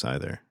thickness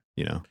either,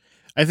 you know?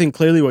 I think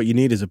clearly what you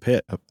need is a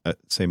pit.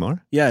 Say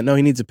more? Yeah, no,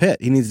 he needs a pit.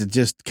 He needs to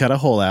just cut a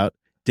hole out,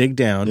 dig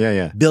down,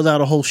 build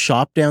out a whole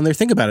shop down there.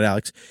 Think about it,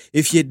 Alex.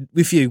 If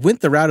you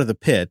went the route of the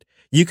pit,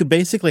 you could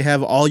basically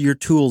have all your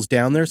tools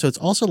down there. So it's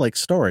also like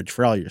storage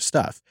for all your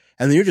stuff.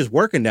 And then you're just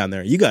working down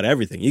there. You got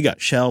everything. You got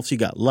shelves, you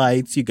got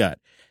lights, you got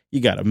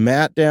a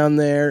mat down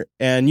there,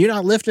 and you're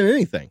not lifting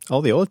anything.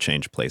 All the oil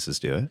change places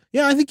do it.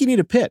 Yeah, I think you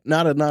need a pit,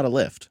 not a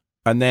lift.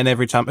 And then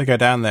every time they go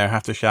down there, I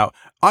have to shout,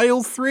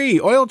 aisle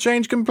 3, oil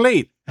change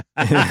complete.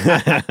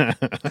 The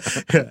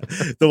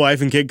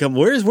wife and kid come,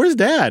 where's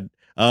dad?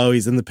 Oh,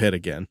 he's in the pit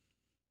again.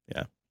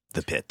 Yeah.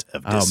 The pit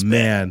of despair. Oh,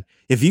 man.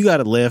 If you got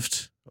a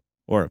lift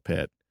or a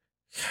pit,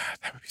 God,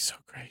 that would be so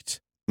great.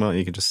 Well,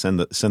 you can just send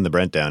the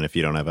Brent down if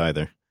you don't have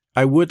either.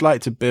 I would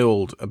like to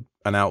build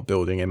an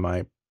outbuilding in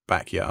my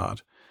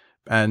backyard.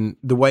 And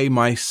the way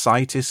my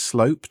site is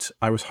sloped,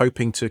 I was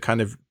hoping to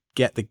kind of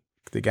get the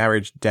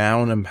garage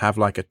down and have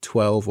like a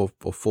 12 or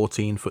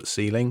 14 foot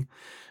ceiling.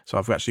 So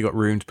I've actually got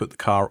room to put the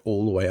car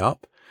all the way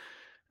up,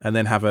 and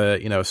then have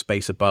a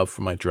space above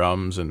for my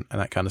drums and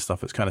that kind of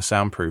stuff. It's kind of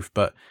soundproof.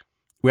 But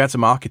we had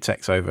some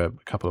architects over a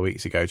couple of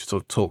weeks ago to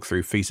sort of talk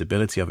through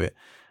feasibility of it.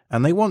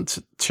 And they want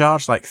to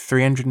charge like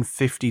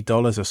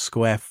 $350 a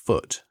square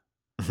foot,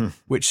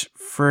 which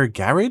for a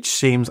garage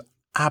seems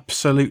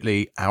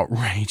absolutely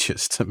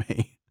outrageous to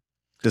me.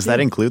 Does that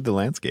include the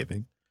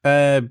landscaping?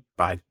 I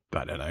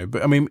don't know.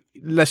 But I mean,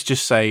 let's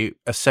just say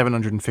a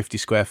 750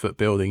 square foot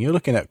building, you're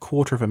looking at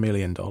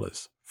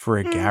 $250,000 for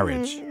a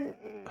garage.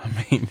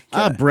 I mean,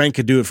 Brent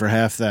could do it for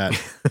half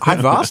that.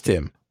 I've asked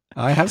him.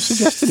 I have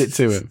suggested it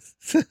to him.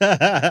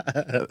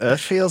 That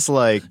feels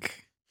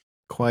like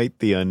quite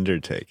the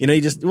undertaking. You know,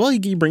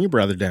 you bring your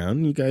brother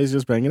down. You guys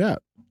just bang it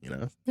out. You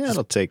know, yeah,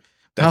 it'll take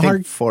I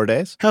think 4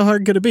 days. How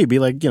hard could it be? Be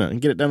like, get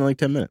it done in like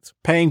 10 minutes.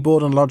 Paying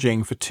board and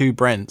lodging for 2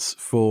 Brents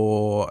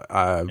for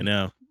a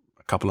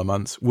couple of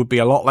months would be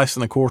a lot less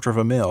than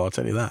 $250,000. I'll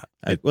tell you that.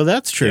 Well,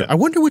 that's true. Yeah. I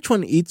wonder which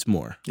one eats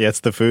more. Yeah,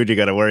 it's the food you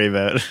got to worry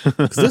about.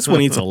 Because this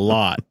one eats a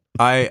lot.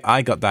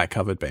 I got that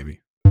covered, baby.